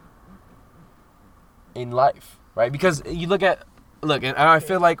conflict in life, right? Because you look, and I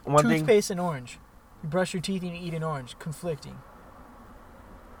feel like one thing. Toothpaste and orange. You brush your teeth and you eat an orange. Conflicting.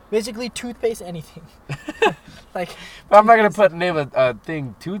 Basically, toothpaste, anything. Like. But I'm not gonna put name a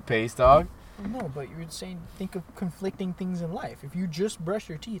thing toothpaste, dog. No, but you're saying think of conflicting things in life. If you just brush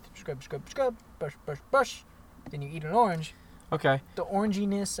your teeth, scrub, scrub, scrub, brush, brush, brush, then you eat an orange. Okay. The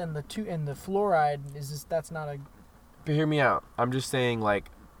oranginess and the fluoride is just, that's not a. But hear me out. I'm just saying, like,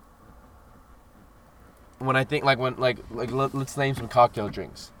 when I think, let's name some cocktail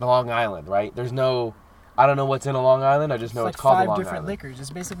drinks. The Long Island, right? There's no, I don't know what's in a Long Island. I just know It's it's like called a 5 Long different Island. liquors. It's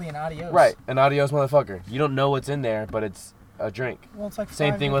basically an adios. Right, an adios motherfucker. You don't know what's in there, but it's a drink. Well, it's like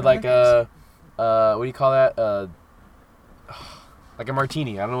Same 5 thing with different like liquors. what do you call that? Like a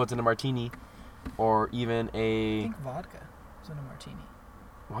martini. I don't know what's in a martini, or even I a. think vodka is in a martini.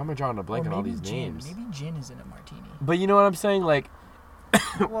 Why am I drawing a blank Or on all maybe these gin. names? Maybe gin is in a martini. But you know what I'm saying? Like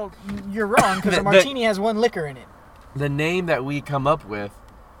Well, you're wrong because a The- martini has 1 liquor in it. the name that we come up with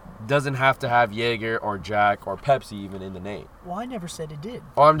doesn't have to have Jaeger or Jack or Pepsi even in the name. Well, I never said it did.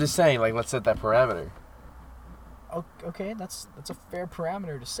 Well, I'm just saying, like, let's set that parameter. Okay, that's a fair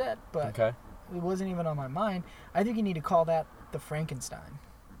parameter to set, but Okay. it wasn't even on my mind. I think you need to call that the Frankenstein.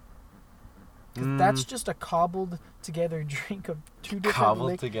 Because that's just a cobbled together drink of 2 different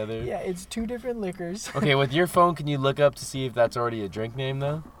Cobbled together. Yeah, it's 2 different liquors. Okay, with your phone, can you look up to see if that's already a drink name,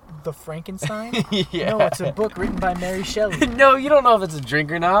 though? The Frankenstein? Yeah. No, it's a book written by Mary Shelley. No, you don't know if it's a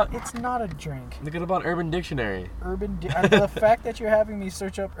drink or not. It's not a drink. Look it up on Urban Dictionary. The fact that you're having me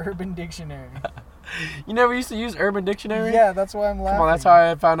search up Urban Dictionary. You never used to use Urban Dictionary? Yeah, that's why I'm laughing. Come on, that's how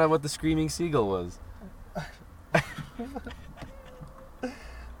I found out what the Screaming Seagull was.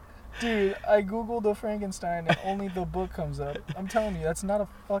 Dude, I googled the Frankenstein and only the book comes up. I'm telling you, that's not a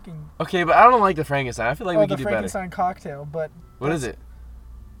fucking. Okay, but I don't like the Frankenstein. I feel like we the could do better. Frankenstein cocktail, but What is it?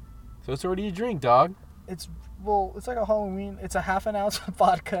 So it's already a drink, dog. it's like a Halloween. It's a half an ounce of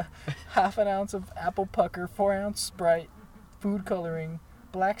vodka, half an ounce of apple pucker, 4-ounce Sprite, food coloring,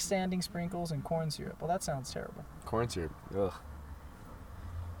 black sanding sprinkles, and corn syrup. Well, that sounds terrible. Corn syrup. Ugh.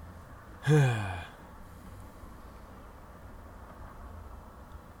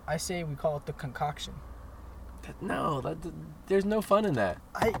 I say we call it the concoction. No, there's no fun in that.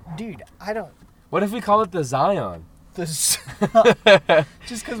 Dude, I don't. What if we call it the Zion? Just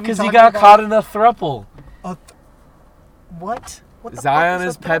because he got caught in a throuple. What? What the Zion fuck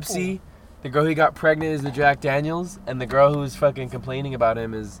is a Pepsi. The girl who got pregnant is the Jack Daniels, and the girl who's fucking complaining about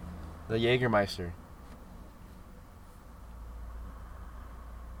him is the Jägermeister.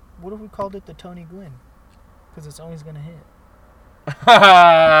 What if we called it the Tony Gwynn? Because it's always gonna hit.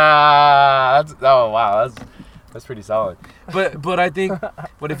 That's pretty solid. But I think,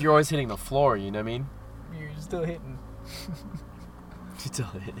 what if you're always hitting the floor? You know what I mean? You're still hitting. Still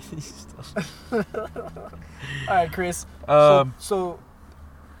hitting. All right, Chris. So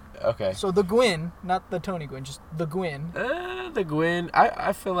okay. So the Gwyn, not the Tony Gwynn, just the Gwyn. The Gwyn.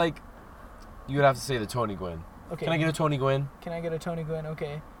 I feel like you would have to say the Tony Gwynn. Okay. Can I get a Tony Gwynn? Can I get a Tony Gwynn?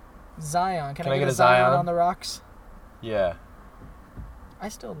 Okay. Zion. Can I get get a a Zion Zion on the rocks? Yeah. I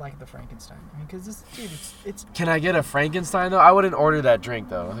still like the Frankenstein. I mean, because this, dude, it's. Can I get a Frankenstein though? I wouldn't order that drink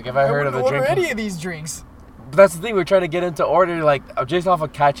though. Like if I heard of a order drink. any of these drinks. But that's the thing. We're trying to get into order like just off a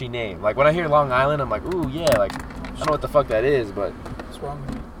catchy name. Like when I hear Long Island, I'm like, ooh yeah. Like I don't know what the fuck that is, but. What's wrong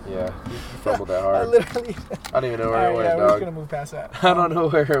with you? Yeah, you fumbled that hard. I literally. I don't even know where it went, we're dog. just gonna move past that. I don't know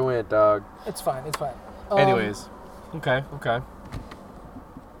where it went, dog. It's fine. It's fine. Anyways, okay.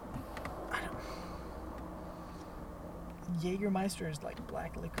 Jägermeister is like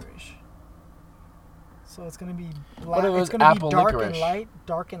black licorice. So it's gonna be black. What if it was it's gonna apple be dark licorice? and light.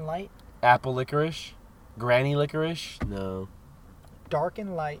 Dark and light. Apple licorice, granny licorice. No. Dark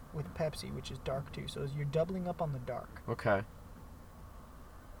and light with Pepsi, which is dark too. So you're doubling up on the dark. Okay.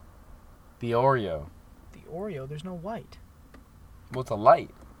 The Oreo. The Oreo, there's no white. What's a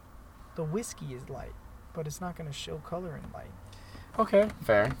light? The whiskey is light, but it's not gonna show color in light. Okay.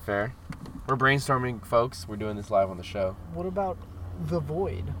 Fair. We're brainstorming, folks. We're doing this live on the show. What about the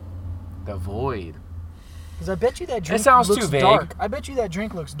Void? The Void. Because I bet you that drink sounds looks too vague. dark. I bet you that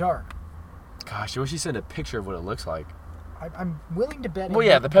drink looks dark. Gosh, I wish you sent a picture of what it looks like. I'm willing to bet. Well, it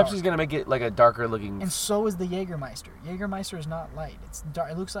yeah, looks the dark. Pepsi's gonna make it like a darker looking. And so is the Jägermeister. Jägermeister is not light. It's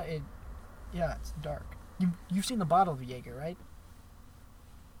dark. It looks like it. Yeah, it's dark. You've seen the bottle of Jaeger, right?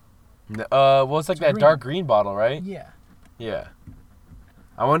 Well, it's like It's that green. dark green bottle, right? Yeah. Yeah.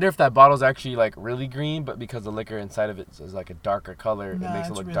 I wonder if that bottle's actually like really green, but because the liquor inside of it is like a darker color, Nah, it makes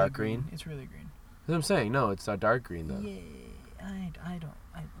it it's look really dark green. It's really green. That's what I'm saying. No, it's not dark green though. Yeah, I don't.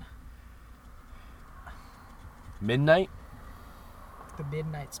 Midnight. The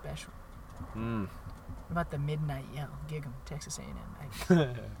midnight special. Mm. What about the midnight yell? Gig 'em, Texas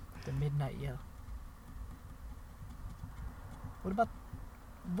A&M. The midnight yell. What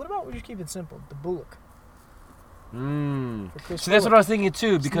about we just keep it simple? The Bullock. Mm. For Chris See, that's what Bullock. I was thinking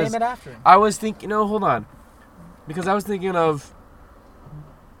too, Just because name it after him. I was thinking. No, hold on. Because I was thinking of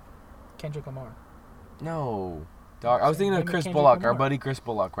Kendrick Lamar. no, dog. I was thinking of Name it Chris Kendrick Bullock, our Lamar. buddy Chris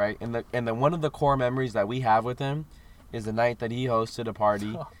Bullock, right? And the one of the core memories that we have with him is the night that he hosted a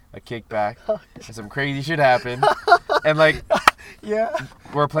party, a kickback, and some crazy shit happened, and like Yeah.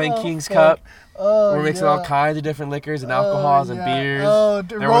 we're playing King's fuck. Cup. Oh, We're mixing all kinds of different liquors and alcohols and beers. Oh,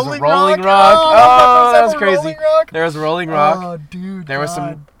 There was a Rolling Rolling Rock. Rock. Oh, Oh, that was crazy. Rolling Rock. There was Rolling Rock. Oh, dude. There was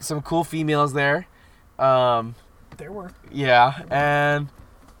God. some cool females there. There were. Yeah, and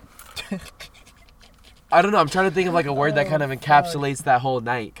I don't know. I'm trying to think of like a word that kind of Oh, encapsulates that whole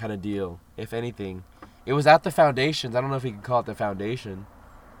night kind of deal, if anything. It was at the Foundations. I don't know if we could call it the Foundation.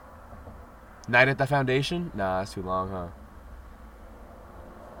 Night at the Foundation? Nah, that's too long, huh?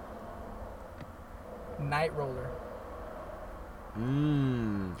 Night Roller.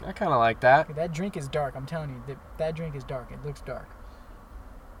 I kind of like that. Okay, that drink is dark. I'm telling you, that drink is dark. It looks dark.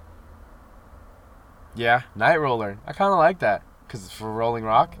 Yeah, Night Roller. I kind of like that because it's for Rolling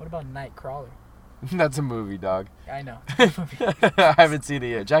Rock. What about Night Crawler? That's a movie, dog. I know. I haven't seen it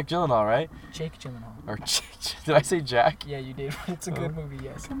yet. Jack Gyllenhaal, right? Jake Gyllenhaal. Or did I say Jack? Yeah, you did. It's a good movie,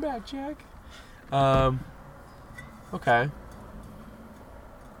 yes. Come back, Jack. Okay.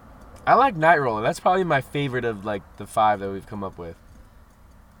 I like Night Roller. That's probably my favorite of like the 5 that we've come up with.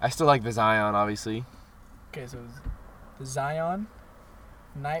 I still like the Zion, obviously. Okay, so it's the Zion,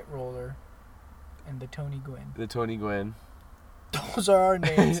 Night Roller, and the Tony Gwynn. The Tony Gwynn. Those are our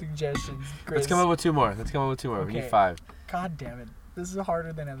name suggestions, Chris. Let's come up with 2 more. We Okay. need 5. God damn it. This is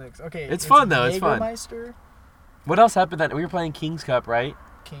harder than it looks. Okay. It's fun, though. It's fun. Jägermeister, What else happened that we were playing King's Cup, right?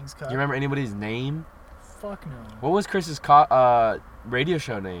 King's Cup. Do you remember anybody's name? Fuck no. What was Chris's radio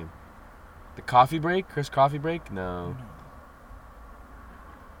show name? The Coffee Break? Chris Coffee Break? No.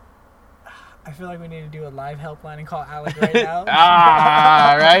 I feel like we need to do a live helpline and call Alec right now.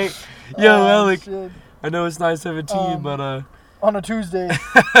 Right? Yo, Oh, Alec. shit. I know it's 9:17, but on a Tuesday.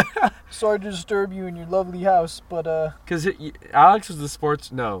 Sorry to disturb you in your lovely house, but Because Alex was the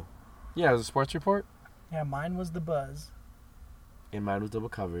sports... No. Yeah, it was a sports report. yeah, mine was the buzz. And mine was double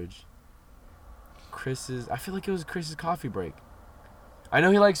coverage. Chris's... I feel like it was Chris's coffee break. I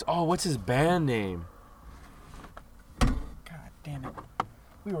know he likes... Oh, what's his band name? God damn it.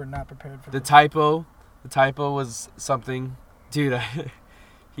 We were not prepared for The this. typo. The typo was something... Dude,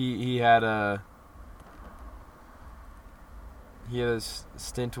 he had a... He had a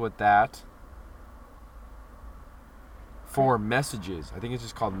stint with that. For messages. I think it's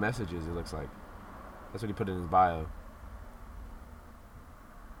just called messages, it looks like. That's what he put in his bio.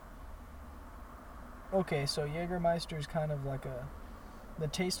 Okay, so Jägermeister is kind of like the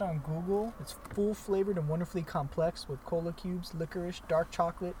taste on Google. It's full flavored and wonderfully complex with cola cubes, licorice, dark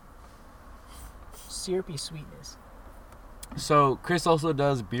chocolate, syrupy sweetness. So, Chris also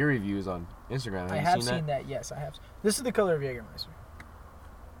does beer reviews on Instagram. I you have seen seen that? Yes, I have. This is the color of Jägermeister.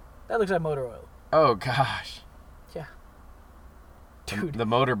 That looks like motor oil. Oh, gosh. Yeah. The- Dude, The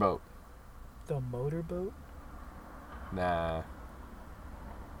motorboat. the motorboat? Nah.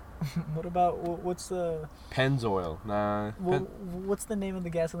 What about, what's the... Pennzoil. Nah. Well, what's the name of the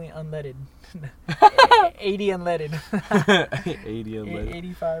gasoline? Unleaded. 80 unleaded. 80 unleaded.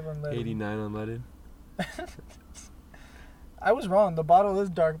 85 unleaded. 89 unleaded. I was wrong. The bottle is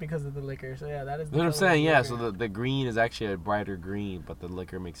dark because of the liquor. So yeah, that is the That's what I'm color of saying, the yeah. liquor. So the green is actually a brighter green, but the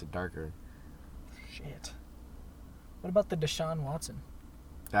liquor makes it darker. Shit. What about the Deshaun Watson?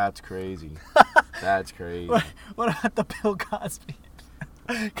 That's crazy. That's crazy. What about the Bill Cosby?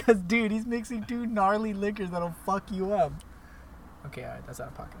 Because, dude, he's mixing two gnarly liquors that'll fuck you up. Okay, alright, that's out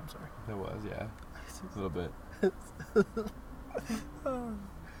of pocket. I'm sorry. It was, yeah. A little bit.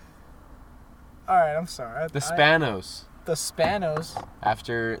 Alright, I'm sorry. The Spanos. The Spanos.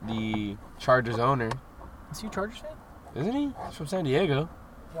 After the Chargers owner. Is he a Chargers fan? Isn't he? He's from San Diego.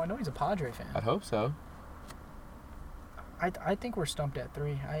 Well, I know he's a Padre fan. I'd hope so. I think we're stumped at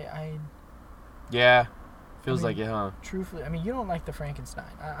 3. Yeah. Feels I mean, like it, huh? Truthfully, I mean, you don't like the Frankenstein.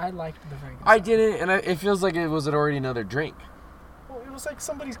 I liked the Frankenstein. I didn't, and it feels like it was already another drink. Well, it was like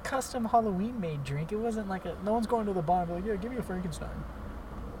somebody's custom Halloween made drink. It wasn't like no one's going to the bar and be like, yeah, give me a Frankenstein.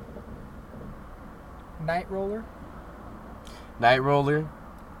 Night Roller. Night Roller,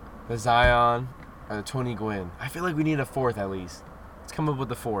 the Zion, or the Tony Gwynn. I feel like we need a fourth at least. Let's come up with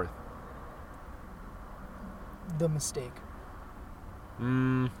the fourth. The Mistake.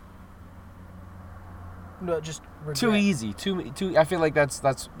 No, Just regret. too easy. Too. I feel like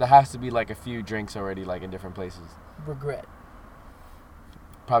that has to be like a few drinks already, like in different places. Regret.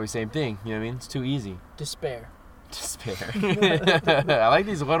 Probably same thing. You know what I mean? It's too easy. Despair. Despair. I like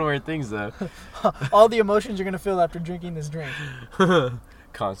these one-word things though. All the emotions you're gonna feel after drinking this drink.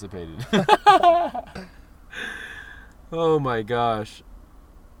 Constipated. Oh my gosh.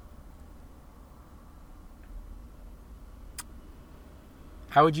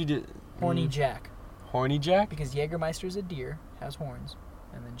 How would you do? Horny Jack. Horny Jack? Because Jägermeister is a deer, has horns,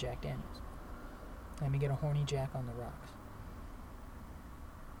 and then Jack Daniels. Let me get a Horny Jack on the rocks.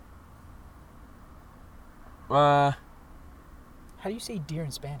 How do you say deer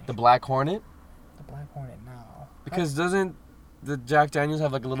in Spanish? The Black Hornet? The Black Hornet. No. Because doesn't the Jack Daniels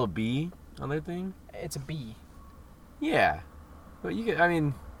have like a little bee on their thing? It's a bee. Yeah. But you get, I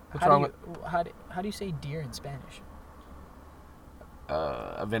mean, what's How wrong do you, how do you say deer in Spanish? with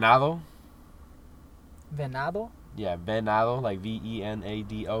venado? Venado? Yeah, venado, like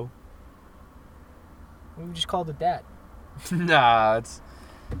Venado. We just called it that. Nah, it's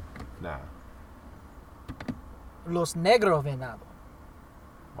nah. Los negro venado.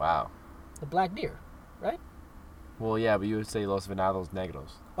 Wow. The black deer, right? Well, yeah, but you would say Los Venados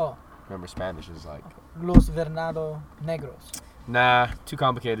Negros. Oh, Remember, Spanish is like, Los Venado negros. nah, too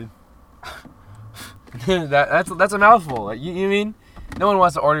complicated. that's a mouthful. Like, you mean? No one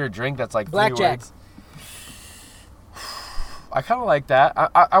wants to order a drink that's like Blackjack. 3 words. I kind of like that.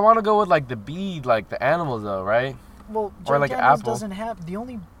 I want to go with like the bee, like the animals though, right? Well, Or Jack like Daniels apple. doesn't have the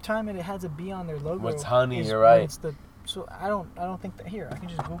only time it has a bee on their logo. It's honey, is you're when right. It's so I don't think that here. I can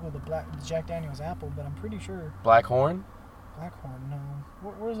just Google the Jack Daniels apple, but I'm pretty sure Black horn? Blackhorn. No,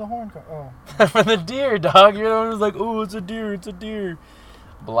 where's the horn? Oh, From the deer, dog. You're the one who's like, oh, it's a deer, it's a deer.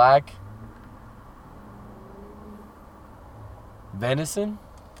 Black. Venison?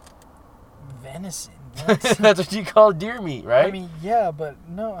 venison. That's what you call deer meat, right? I mean, yeah, but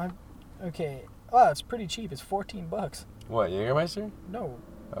no. Okay. Oh, it's pretty cheap. It's $14. What, Jägermeister? No,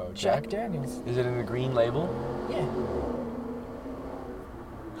 Oh, Jack Daniels. Is it in the green label? Yeah.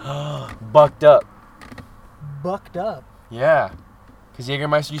 Bucked up. Bucked up. Yeah. Because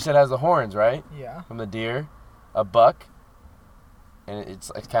Jägermeister, you said, has the horns, right? Yeah. From the deer. A buck. and it's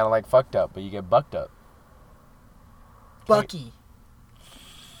kind of like fucked up, but you get bucked up. Bucky.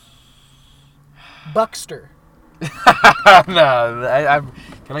 Buckster. No,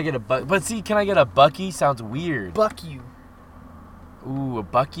 can I get a buck? But see, can I get a Bucky? Sounds weird. Buck you. Ooh, a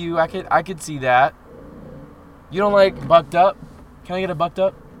buck you? I could see that. You don't like bucked up? Can I get a bucked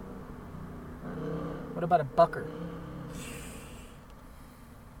up? What about a bucker?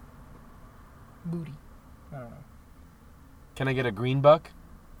 Booty. I don't know. Can I get a green buck?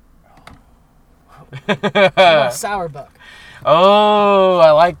 What about a sour buck? Oh,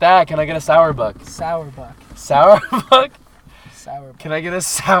 I like that. Can I get a sour buck? Sour buck. Sour buck? Sour buck. Can I get a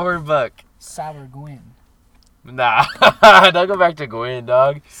sour buck? Sour Gwyn. Nah, don't go back to Gwyn,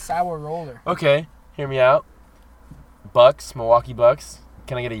 dog. Sour roller. Okay, hear me out. Bucks, Milwaukee Bucks.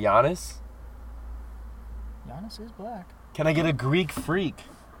 Can I get a Giannis? Giannis is black. Can I get a Greek freak?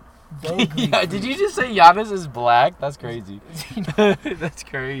 The Greek Yeah, did you just say Giannis is black? That's crazy. Is he not? That's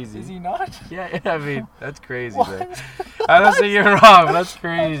crazy. Is he not? Yeah, I mean, that's crazy. What? Man. I don't say you're wrong. That's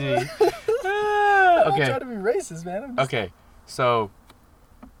crazy. I'm not Okay. trying to be racist, man. I'm just... Okay, so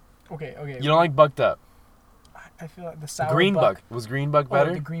Okay. you don't like bucked up. I feel like the sour Green buck. buck. Was green buck Oh,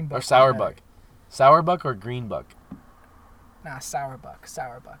 better? the green buck Or sour was buck? better. Sour buck or green buck? Nah, sour buck.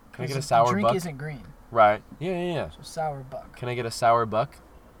 Sour buck. Can I get a 'Cause sour the drink buck? isn't green, Right. Yeah. so sour buck. Can I get a sour buck?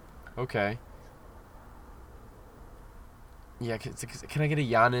 Okay. Yeah, can I get a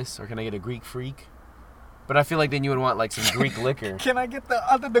Giannis or can I get a Greek freak? But I feel like then you would want like some Greek liquor. Can I get the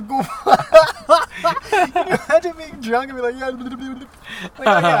other the goof? Can you imagine being drunk and be like,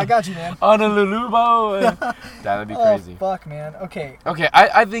 yeah, I got you, man. Honolulu. That'd be crazy. Oh fuck, man. Okay, Okay,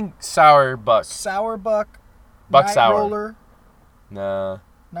 I think sour buck. sour buck. Buck night sour. roller. Nah.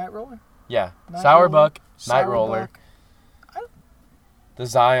 Night roller. Yeah. Night sour roller, buck, night sour roller, buck. the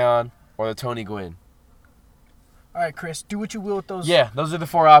Zion, or the Tony Gwynn. All right, Chris, do what you will with those. Yeah, those are the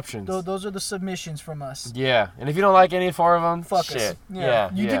 4 options. Those are the submissions from us. Yeah, and if you don't like any 4 of them, Fuck shit. us. Yeah.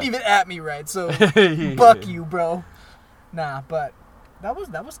 You didn't even at me right, so even fuck you, bro. Nah, but that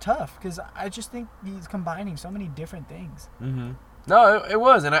was tough because I just think he's combining so many different things. Mm-hmm. No, it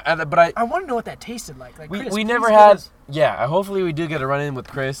was, and I I want to know what that tasted like. Like Chris, we please never give had. us- Yeah, hopefully we do get a run in with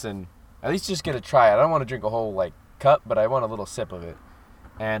Chris and at least just get a try. I don't want to drink a whole like cup, but I want a little sip of it.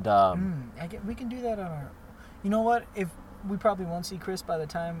 And we can do that on our. You know what? If we probably won't see Chris by the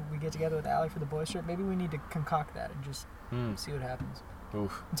time we get together with Allie for the boys trip, maybe we need to concoct that and just see what happens.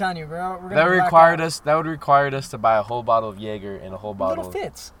 Oof. I'm telling you, we're gonna. That black required out. us. That would require us to buy a whole bottle of Jaeger and a whole bottle. Little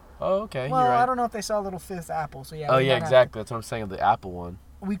Fits. Oh, okay. Well, you're right. I don't know if they sell Little Fifth apple, so yeah. Oh we yeah, might have exactly. That's what I'm saying. The apple one.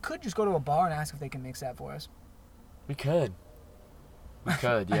 to- we could just go to a bar and ask if they can mix that for us. We could. We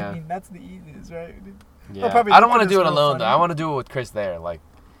could. Yeah. I mean, that's the easiest, right? Yeah. probably I don't look want at to do us it real alone though. funny. I want to do it with Chris there. Like,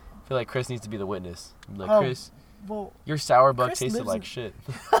 I feel like Chris needs to be the witness. Like Oh, Chris, Well, your sour buck Chris tasted lives like in- shit.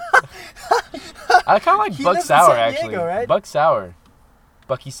 I kind of like He Buck lives in Sour San actually. Diego, right? Buck Sour.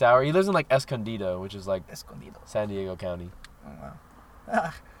 Bucky Sour. He lives in like Escondido, which is like Escondido. San Diego County. Oh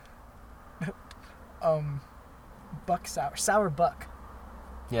wow. Buck sour buck.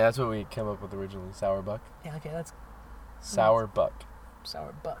 Yeah, that's what we came up with originally. Sour buck. Yeah, okay, that's Sour buck.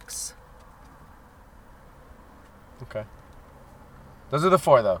 sour bucks. Okay. Those are the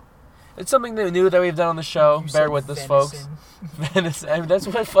 4 though. It's something new that we've done on the show. You Bear said with us, folks. venison. Venison. I mean, that's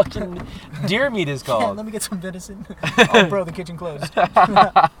what fucking deer meat is Yeah, called. let me get some venison. Oh, bro, the kitchen closed. Can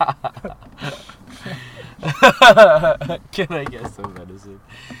I get some venison?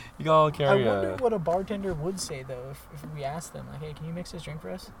 You can all I carry wonder a. what a bartender would say though if we asked them like, hey, can you mix this drink for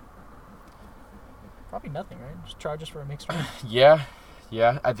us? Probably nothing, right? Just charge us for a mixed drink. Yeah.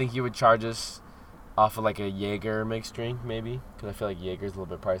 I think you would charge us off of like a Jaeger mixed drink, maybe, because I feel like Jaeger's a little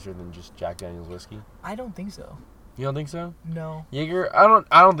bit pricier than just Jack Daniel's whiskey. I don't think so. You don't think so? No. Jaeger, I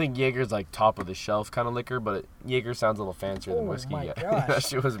don't think Jaeger's like top of the shelf kind of liquor, but Jaeger sounds a little fancier than Oh whiskey. my Yeah. gosh. That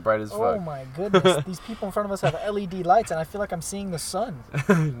shit was bright as Oh fuck. my goodness. These people in front of us have LED lights and I feel like I'm seeing the sun.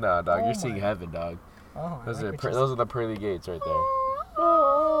 Nah, dog, Oh you're seeing my- heaven, dog. Oh, I Those like are what you those are the pearly gates right there.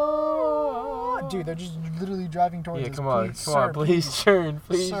 Dude, they're just literally driving towards Yeah, us. come on, Please, come sir, on, please turn,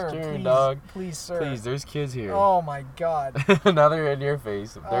 please sir, turn, please, dog. Please, sir. Please, there's kids here. Oh my god. Now they're in your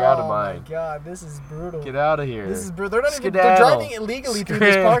face. They're out of mine. Oh my god, this is brutal. Get out of here. This is brutal. They're not even. Skedaddle. They're driving illegally through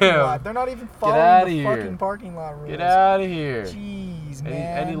this parking Scram. lot. They're not even outta following the here. fucking parking lot rules. Get out of here. Jeez,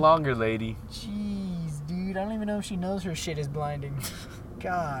 man. Any longer, lady. Jeez, dude. I don't even know if she knows her shit is blinding.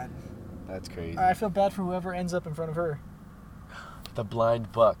 God. That's crazy. I feel bad for whoever ends up in front of her. The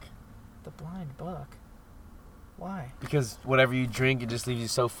blind buck. The blind buck. Why? Because whatever you drink, it just leaves you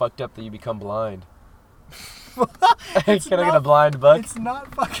so fucked up that you become blind. Can I get a blind buck? It's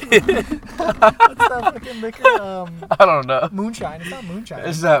not fucking. What's that fucking liquor? I don't know. Moonshine. It's not moonshine.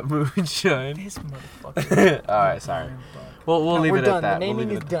 It's not moonshine. This motherfucker. All right, sorry. We'll leave it done. at that. The naming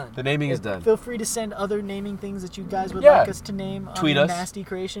is done. The naming is done. Feel free to send other naming things that you guys would like us to name. Tweet on us. Nasty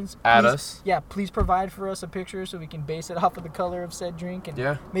Creations. Add Please, us. Yeah, please provide for us a picture so we can base it off of the color of said drink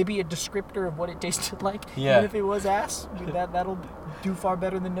and maybe a descriptor of what it tasted like. Yeah. Even if it was ass, that'll do far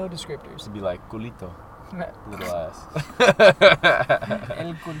better than no descriptors. It'd be like culito. Little ass.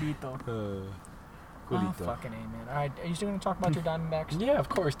 El culito. Oh, fucking A, man. All right, are you still going to talk about your Diamondbacks? Yeah, of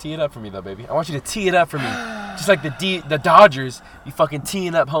course. Tee it up for me, though, baby. I want you to tee it up for me. Just like the Dodgers, you fucking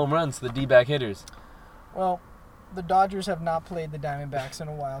teeing up home runs to the D-back hitters. Well, the Dodgers have not played the Diamondbacks in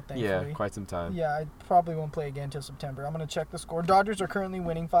a while, thankfully. Yeah, quite some time. Yeah, I probably won't play again until September. I'm going to check the score. Dodgers are currently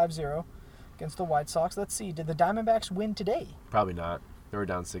winning 5-0 against the White Sox. Let's see. Did the Diamondbacks win today? Probably not. They were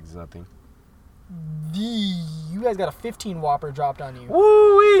down 6-0. You guys got a 15 whopper dropped on you.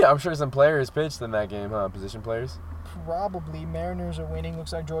 Woo-wee! I'm sure some players pitched in that game, huh? Position players? Probably. Mariners are winning.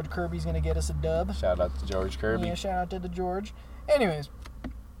 Looks like George Kirby's going to get us a dub. Shout out to George Kirby. Yeah, shout out to the George. Anyways,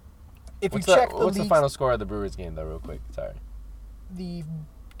 if what's you check the what's leagues, the final score of the Brewers game, though, real quick? Sorry. The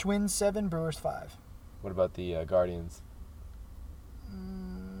Twins 7, Brewers 5. What about the Guardians?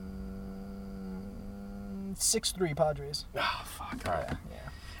 6-3 Padres. Oh, fuck. All right. Yeah.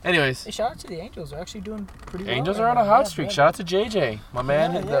 Anyways. Hey, shout out to the Angels. They're actually doing pretty well. Angels are on a hot streak. Shout out to JJ. My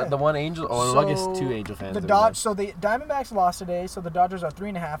man, Yeah. the one Angel. Oh, I guess two Angel fans. So the Diamondbacks lost today, so the Dodgers are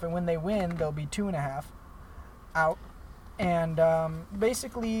 3.5, and when they win, they'll be 2.5 out. And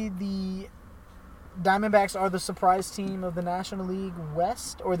basically, the Diamondbacks are the surprise team of the National League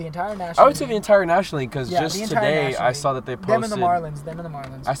West, or the entire National League. I would say the entire National League, because just the entire today National I League. saw that they posted. Them and the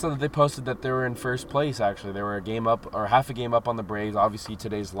Marlins. I saw that they posted that they were in first place, actually. They were a game up, or half a game up on the Braves. Obviously,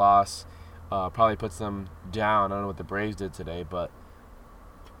 today's loss probably puts them down. I don't know what the Braves did today, but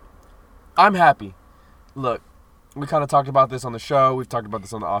I'm happy. Look, we kind of talked about this on the show. We've talked about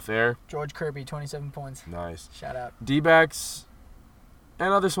this on the off-air. George Kirby, 27 points. Nice. Shout out. D-backs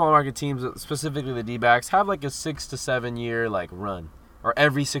and other small market teams, specifically the D-backs, have like a 6 to 7 year run, or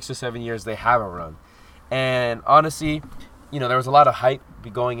every 6 to 7 years they have a run. And honestly, there was a lot of hype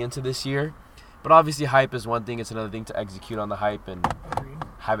going into this year, but obviously hype is one thing. It's another thing to execute on the hype and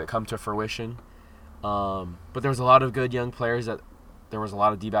have it come to fruition. But there was a lot of good young players that there was a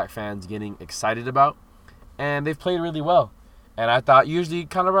lot of D-back fans getting excited about, and they've played really well. And I thought usually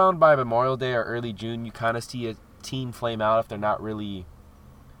kind of around by Memorial Day or early June, you kind of see a team flame out if they're not really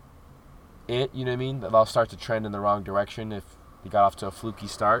it, you know what I mean? They'll start to trend in the wrong direction if they got off to a fluky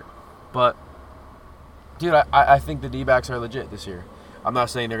start. But, dude, I think the D-backs are legit this year. I'm not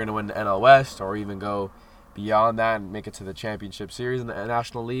saying they're going to win the NL West or even go beyond that and make it to the championship series in the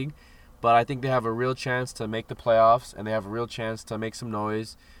National League, but I think they have a real chance to make the playoffs, and they have a real chance to make some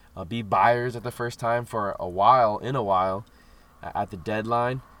noise, be buyers at the first time for a while at the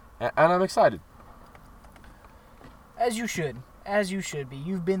deadline, and I'm excited. As you should be.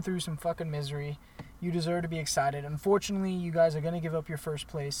 You've been through some fucking misery. You deserve to be excited. Unfortunately, you guys are going to give up your first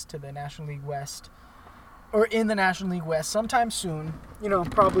place to the National League West, or in the National League West sometime soon,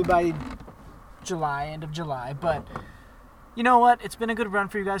 probably by July, end of July. But you know what? It's been a good run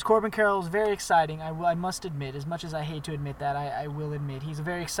for you guys. Corbin Carroll is very exciting. I must admit, as much as I hate to admit that, I will admit he's a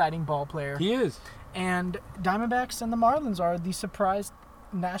very exciting ball player. He is. And Diamondbacks and the Marlins are the surprise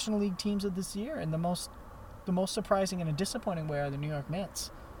National League teams of this year, and the most surprising and a disappointing way are the New York Mets.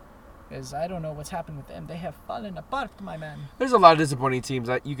 Because I don't know what's happened with them. They have fallen apart, my man. There's a lot of disappointing teams.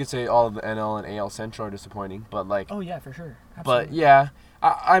 You could say all of the NL and AL Central are disappointing, but Oh yeah, for sure. Absolutely. But yeah,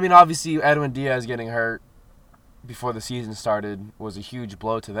 I mean, obviously Edwin Diaz getting hurt before the season started was a huge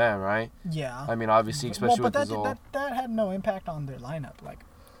blow to them, right? Yeah. I mean, obviously, especially with that had no impact on their lineup.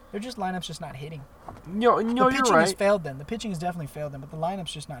 Their lineup's just not hitting. No, the you're pitching right. has failed them. The pitching has definitely failed them, but the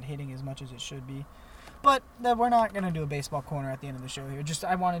lineup's just not hitting as much as it should be. But we're not going to do a baseball corner at the end of the show here.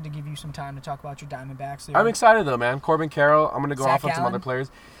 I wanted to give you some time to talk about your Diamondbacks. I'm excited, though, man. Corbin Carroll. I'm going to go off on some other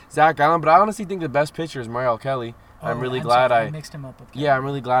players. Zach Gallen, but I honestly think the best pitcher is Mariel Kelly. I'm really glad I mixed him up with Kelly. Yeah, I'm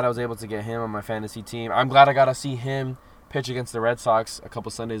really glad I was able to get him on my fantasy team. I'm glad I got to see him pitch against the Red Sox a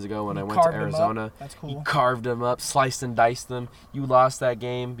couple Sundays ago when I went to Arizona. That's cool. He carved them up, sliced and diced them. You lost that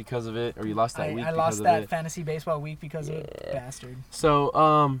game because of it, or you lost that week because of it. I lost that fantasy baseball week because of it. Bastard.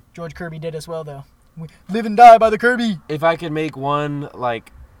 So, George Kirby did us well, though. We live and die by the Kirby. If I could make one,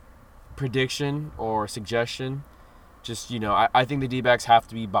 prediction or suggestion, just, I think the D-backs have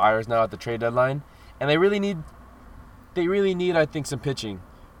to be buyers now at the trade deadline. And they really need, I think, some pitching.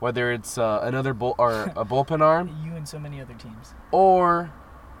 Whether it's another a bullpen arm. You and so many other teams. Or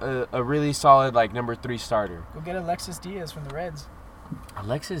a really solid like number 3 starter. Go get Alexis Diaz from the Reds.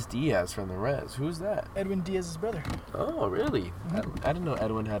 Alexis Diaz from the Reds. Who's that? Edwin Diaz's brother. Oh, really? Mhm. I didn't know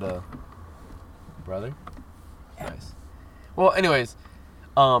Edwin had a brother. Nice. Well, anyways,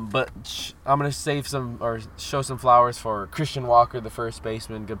 I'm gonna show some flowers for Christian Walker, the first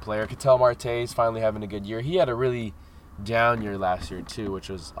baseman, good player. Ketel Marte is finally having a good year. He had a really down year last year too, which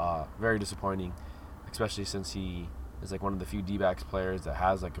was very disappointing, especially since he is like one of the few D-backs players that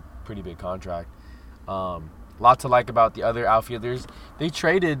has like a pretty big contract. Lot to like about the other outfielders. They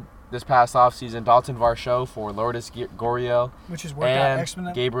traded this past offseason Dalton Varsho for Lourdes Gurriel, Which has worked out and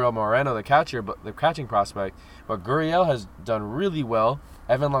exponentially. Gabriel Moreno, the catching prospect. But Gurriel has done really well.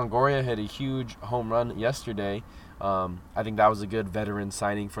 Evan Longoria hit a huge home run yesterday. I think that was a good veteran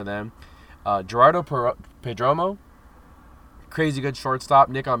signing for them. Gerardo Perdomo, crazy good shortstop.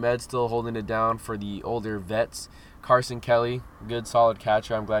 Nick Ahmed still holding it down for the older vets. Carson Kelly, good solid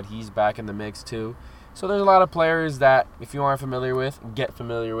catcher. I'm glad he's back in the mix too. So there's a lot of players that if you aren't familiar with, get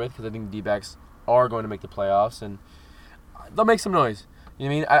familiar with, because I think the D-backs are going to make the playoffs and they'll make some noise. You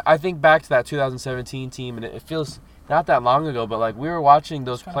know what I mean? I think back to that 2017 team, and it feels not that long ago, but like we were watching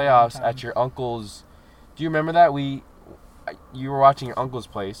those playoffs at your uncle's. Do you remember that? You were watching your uncle's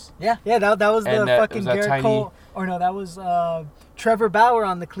place. Yeah, that was the fucking that Garrett Cole. Or no, that was Trevor Bauer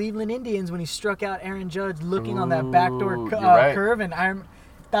on the Cleveland Indians when he struck out Aaron Judge looking on that backdoor right. curve. And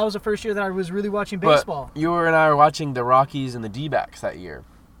that was the first year that I was really watching baseball. But you and I were watching the Rockies and the D-backs that year.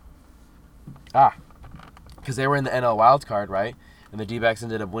 Because they were in the NL wild card, right? And the D-backs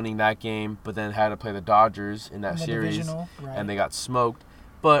ended up winning that game, but then had to play the Dodgers in that series. Divisional, right. And they got smoked.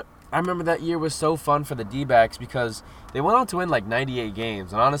 But I remember that year was so fun for the D-backs because they went on to win like 98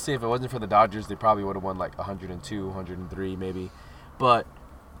 games. And honestly, if it wasn't for the Dodgers, they probably would have won like 102, 103 maybe. But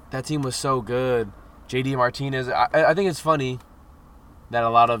that team was so good. JD Martinez, I think it's funny that a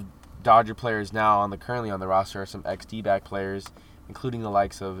lot of Dodger players now currently on the roster are some ex-D-back players, including the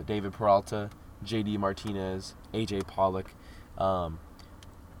likes of David Peralta, JD Martinez, AJ Pollock.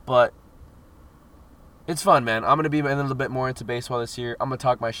 But it's fun, man. I'm going to be a little bit more into baseball this year. I'm going to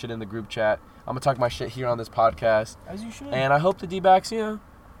talk my shit in the group chat. I'm going to talk my shit here on this podcast. As you should. And I hope the D-backs,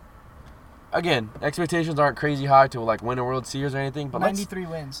 again, expectations aren't crazy high to like win a World Series or anything, but 93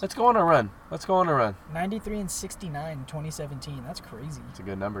 wins. Let's go on a run. 93 and 69 in 2017. That's crazy. It's a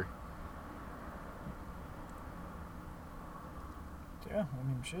good number. Yeah, I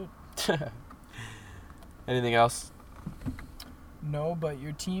mean, shit. Anything else? No, but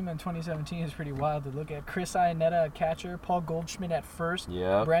your team in 2017 is pretty wild to look at. Chris Iannetta at catcher, Paul Goldschmidt at first,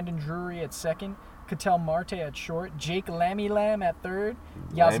 Yeah. Brandon Drury at second, Ketel Marte at short, Jake Lamb at third,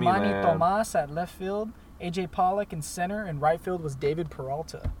 Yasmani Tomas at left field, AJ Pollock in center, and right field was David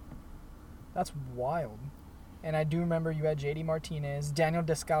Peralta. That's wild. And I do remember you had JD Martinez, Daniel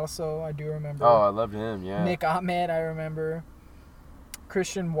Descalso, I do remember. Oh, I loved him, yeah. Nick Ahmed, I remember.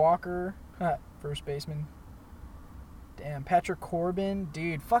 Christian Walker, first baseman. Damn, Patrick Corbin,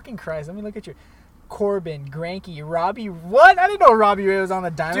 dude, fucking Christ. Let me look at you. Corbin, Greinke, Robbie. What? I didn't know Robbie Ray was on the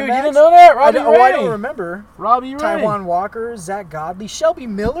Diamondbacks. Dude, you didn't know that? Robbie Ray. I don't remember. Robbie Ray. Taijuan Walker, Zach Godley, Shelby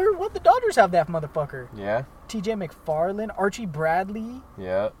Miller. What? The Dodgers have that motherfucker. Yeah. TJ McFarland, Archie Bradley,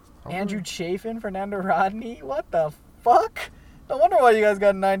 Yeah. Andrew Chafin, Fernando Rodney. What the fuck? No wonder why you guys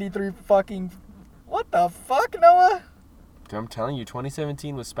got 93 fucking. What the fuck, Noah? I'm telling you,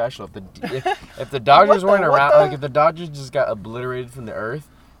 2017 was special. If the Dodgers weren't around, like if the Dodgers just got obliterated from the earth,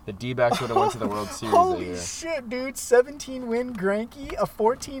 the D-backs would have went to the World Series that year. Holy shit, dude. 17-win Greinke, a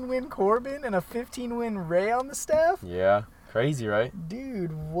 14-win Corbin, and a 15-win Ray on the staff? Yeah. Crazy, right?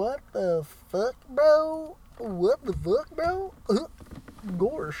 Dude, what the fuck, bro? What the fuck, bro?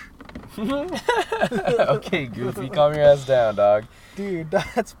 Gorsh. Okay, Goofy, calm your ass down, dog. Dude,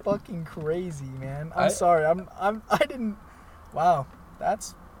 that's fucking crazy, man. I'm sorry. I didn't. Wow.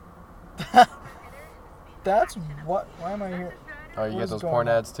 That's what. Why am I here? Oh, you get those porn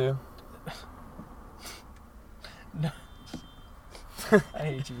ads too? No. I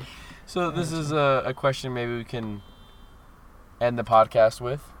hate you. So this is a question maybe we can end the podcast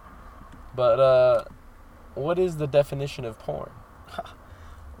with. But what is the definition of porn?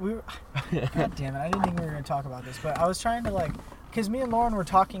 God damn it! I didn't think we were gonna talk about this, but I was trying to because me and Lauren were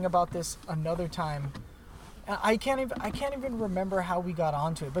talking about this another time. I can't even remember how we got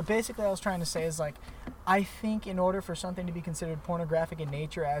onto it, but basically I was trying to say is I think in order for something to be considered pornographic in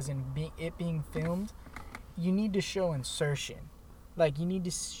nature, as in it being filmed, you need to show insertion, you need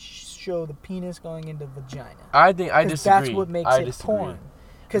to show the penis going into the vagina. I disagree. That's what makes it porn.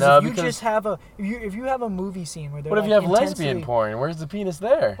 Because if you have a movie scene where they're what if you have lesbian porn? Where's the penis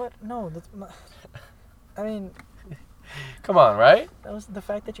there? What? No, I mean, Come on, right? That was the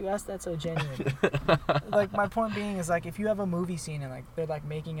fact that you asked that so genuine. Like, my point being is, like, if you have a movie scene and, like, they're, like,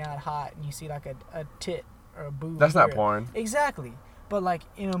 making out hot and you see, like, a tit or a boob. That's not here. porn. Exactly. But, like,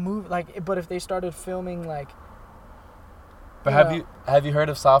 in a movie, like, but if they started filming, like. But have you heard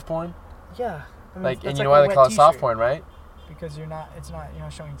of soft porn? Yeah. I mean, Like, and you like know why a they wet call it soft t-shirt. porn, right? Because you're not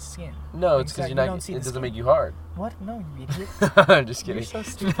showing skin. No, it's because Exactly. you're not. See It the doesn't skin. make you hard. What? No, you idiot. I'm just kidding. You're so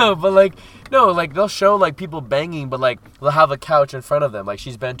stupid. No, but like, they'll show like people banging, but like they'll have a couch in front of them, like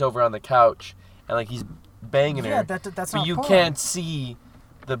she's bent over on the couch, and like he's banging Yeah, her. that's but not you porn. can't see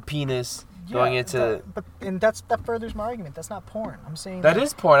the penis going into. That furthers my argument. That's not porn. I'm saying That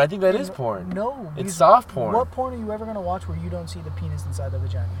is porn. I think that is porn. No, It's because soft porn. What porn are you ever gonna watch where you don't see the penis inside the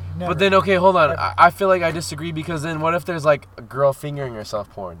vagina? Never. But then, okay, hold on. Ever. I feel like I disagree because then what if there's like a girl fingering herself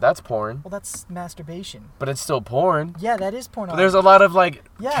porn? That's porn. Well, that's masturbation. But it's still porn. Yeah, that is porn. But there's a lot of like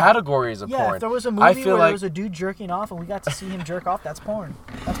Yeah. categories of Yeah, porn. if there was a I movie feel where like there was a dude jerking off and we got to see him jerk off, that's porn.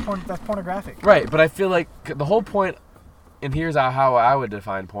 That's porn. That's pornographic. right, but I feel like the whole point, and here's how I would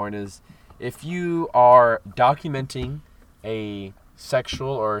define porn is, if you are documenting a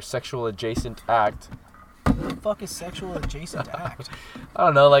sexual or sexual adjacent act, What the fuck is sexual adjacent act? I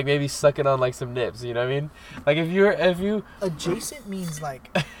don't know, like maybe sucking on like some nips, you know what I mean? Like if you Adjacent means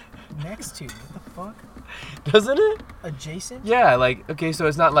like next to. What the fuck? doesn't it? Adjacent? Yeah, like okay, so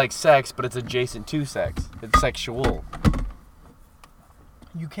it's not like sex, but it's adjacent to sex. It's sexual.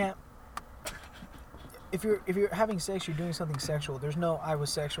 You can't. If you're having sex, you're doing something sexual. There's no I was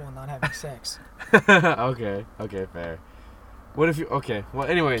sexual and not having sex. okay, fair. What if you well You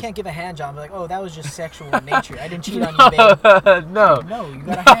anyways. can't give a hand job and be like, oh, that was just sexual in nature. I didn't cheat on you, babe. No. No, you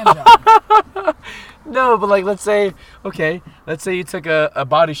got a hand job. No, but like let's say you took a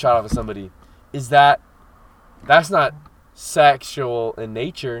body shot off of somebody. That's not sexual in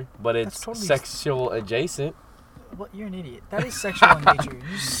nature, but it's totally sexual adjacent. What? You're an idiot. That is sexual in nature.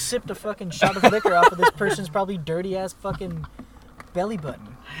 You sipped a fucking shot of liquor off of this person's probably dirty ass fucking belly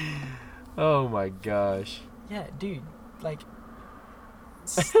button. Oh my gosh. Yeah, dude. Like,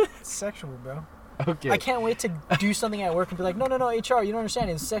 sexual, bro. Okay. I can't wait to do something at work and be like, no, HR, you don't understand.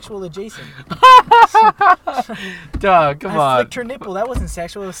 It's sexual adjacent. Dog, come I on. flicked her nipple. That wasn't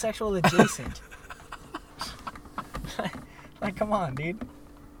sexual. It was sexual adjacent. Like, come on, dude.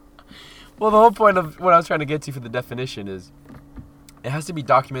 Well, the whole point of what I was trying to get to for the definition is it has to be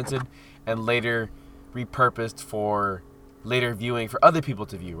documented and later repurposed for later viewing for other people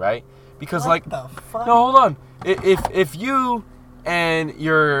to view, right? Because What the fuck? no, hold on. If you and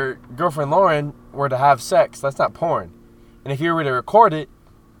your girlfriend Lauren were to have sex, that's not porn. And if you were to record it,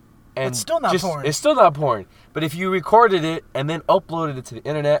 and It's still not porn. It's still not porn. But if you recorded it and then uploaded it to the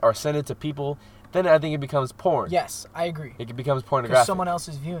internet or sent it to people, then I think it becomes porn. Yes, I agree. It becomes Because pornographic. someone else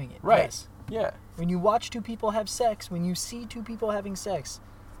is viewing it. Right. Yes. Yeah. When you watch two people have sex, when you see two people having sex,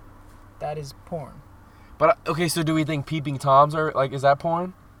 that is porn. But okay, so do we think peeping toms are like, is that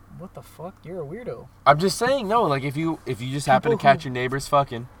porn? What the fuck? You're a weirdo. I'm just saying, no. Like if you just happen to People catch who- your neighbors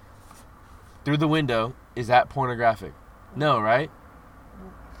fucking through the window, is that pornographic? No, right?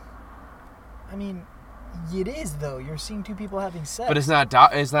 I mean, it is though. You're seeing two people having sex. But it's not.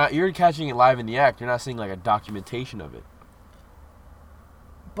 It's not. You're catching it live in the act. You're not seeing like a documentation of it.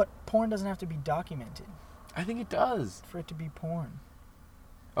 But porn doesn't have to be documented I think it does. for it to be porn.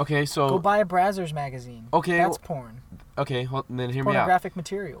 Okay, so Go buy a Brazzers magazine. Okay, That's porn. okay, well, then hear me out. Pornographic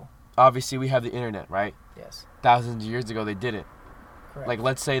material. Obviously, we have the internet, right? Yes. Thousands of years ago, they didn't. Correct. Like,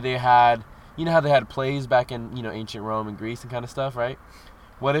 let's say they had, you know how they had plays back in, ancient Rome and Greece and kind of stuff, right?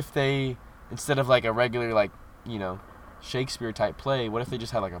 What if they, instead of like a regular, like, Shakespeare type play, what if they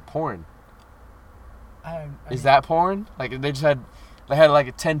just had like a porn? Is that porn? Like, they had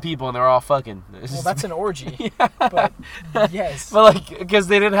like 10 people and they were all fucking. Well, that's an orgy. Yeah. But yes. But like, because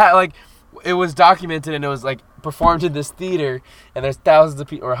they didn't have like, it was documented and it was like performed in this theater, and there's thousands of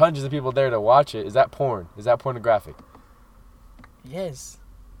people or hundreds of people there to watch it. Is that porn? Is that pornographic? Yes.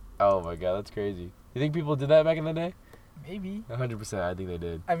 Oh my god, that's crazy. You think people did that back in the day? Maybe. 100%, I think they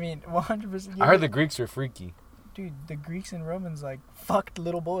did. I mean, 100%. I heard the Greeks were freaky. Dude, the Greeks and Romans like fucked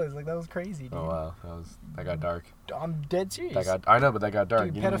little boys. Like that was crazy, dude. Oh wow, that got dark. I'm dead serious. I know, but that got dark.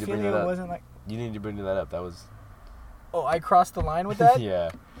 Dude, You need to bring that pedophilia up. wasn't like. You need to bring that up. That was. Oh, I crossed the line with that. Yeah.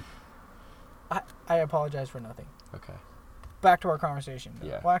 I apologize for nothing. Okay. Back to our conversation.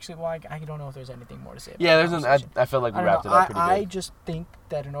 Yeah. Well, actually, I don't know if there's anything more to say. About Yeah, the there's conversation. I felt like we I don't wrapped know. it up pretty I good. just think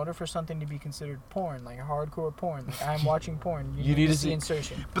that in order for something to be considered porn, like hardcore porn, like I'm watching porn, You need to see see-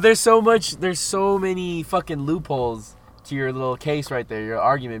 insertion. But there's so many fucking loopholes to your little case right there, your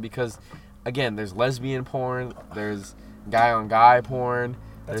argument, because again, there's lesbian porn, there's guy on guy porn,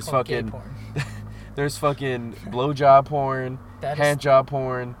 That's there's called gay fucking porn. There's fucking blowjob porn, That is- hand job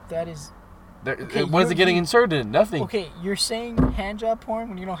porn. That is Okay, what is it getting inserted in? Nothing. okay. You're saying hand job porn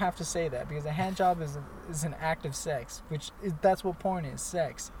when you don't have to say that, because a hand job is an act of sex, that's what porn is,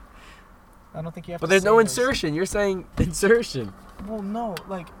 sex. I don't think you have But to there's say no those. insertion. You're saying insertion. Well, no,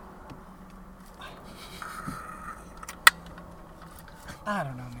 like, I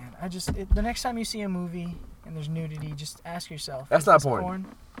don't know, man. The next time you see a movie and there's nudity, just ask yourself. That's is not this porn.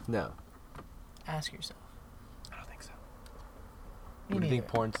 No. Ask yourself. I don't think so. Me What do you think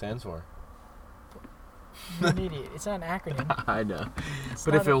neither. porn stands for? You're an idiot. It's not an acronym. I know. It's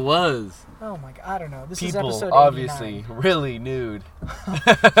But not if it was, Oh my god, I don't know. This is people episode 89. obviously really nude.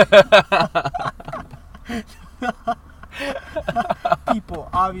 People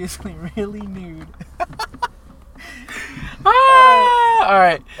obviously really nude. All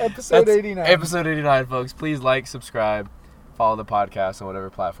right. Episode That's 89. Episode 89, folks. Please like, subscribe, follow the podcast on whatever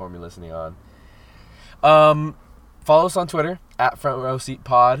platform you're listening on. Follow us on Twitter at Front Row Seat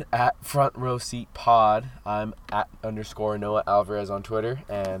Pod, at Front Row Seat Pod. I'm at _ Noah Alvarez on Twitter,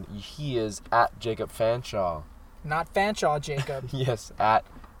 and he is at Jacob Fanshaw. Not Fanshawe, Jacob. Yes, at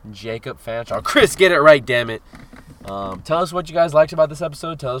Jacob Fanshaw. Chris, get it right, damn it. Tell us what you guys liked about this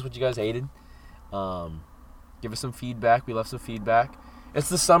episode. Tell us what you guys hated. Give us some feedback. We love some feedback. It's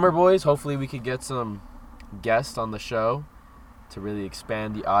the summer, boys. Hopefully we could get some guests on the show to really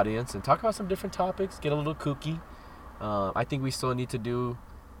expand the audience and talk about some different topics, get a little kooky. I think we still need to do...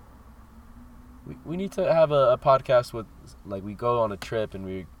 We need to have a podcast with... Like, we go on a trip and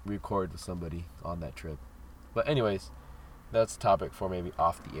we record with somebody on that trip. But anyways, that's a topic for maybe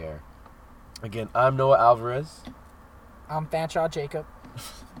off the air. Again, I'm Noah Alvarez. I'm Fanshawe, Jacob.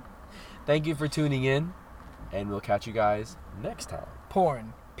 Thank you for tuning in, and we'll catch you guys next time.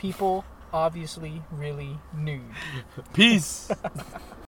 Porn. People obviously really nude. Peace.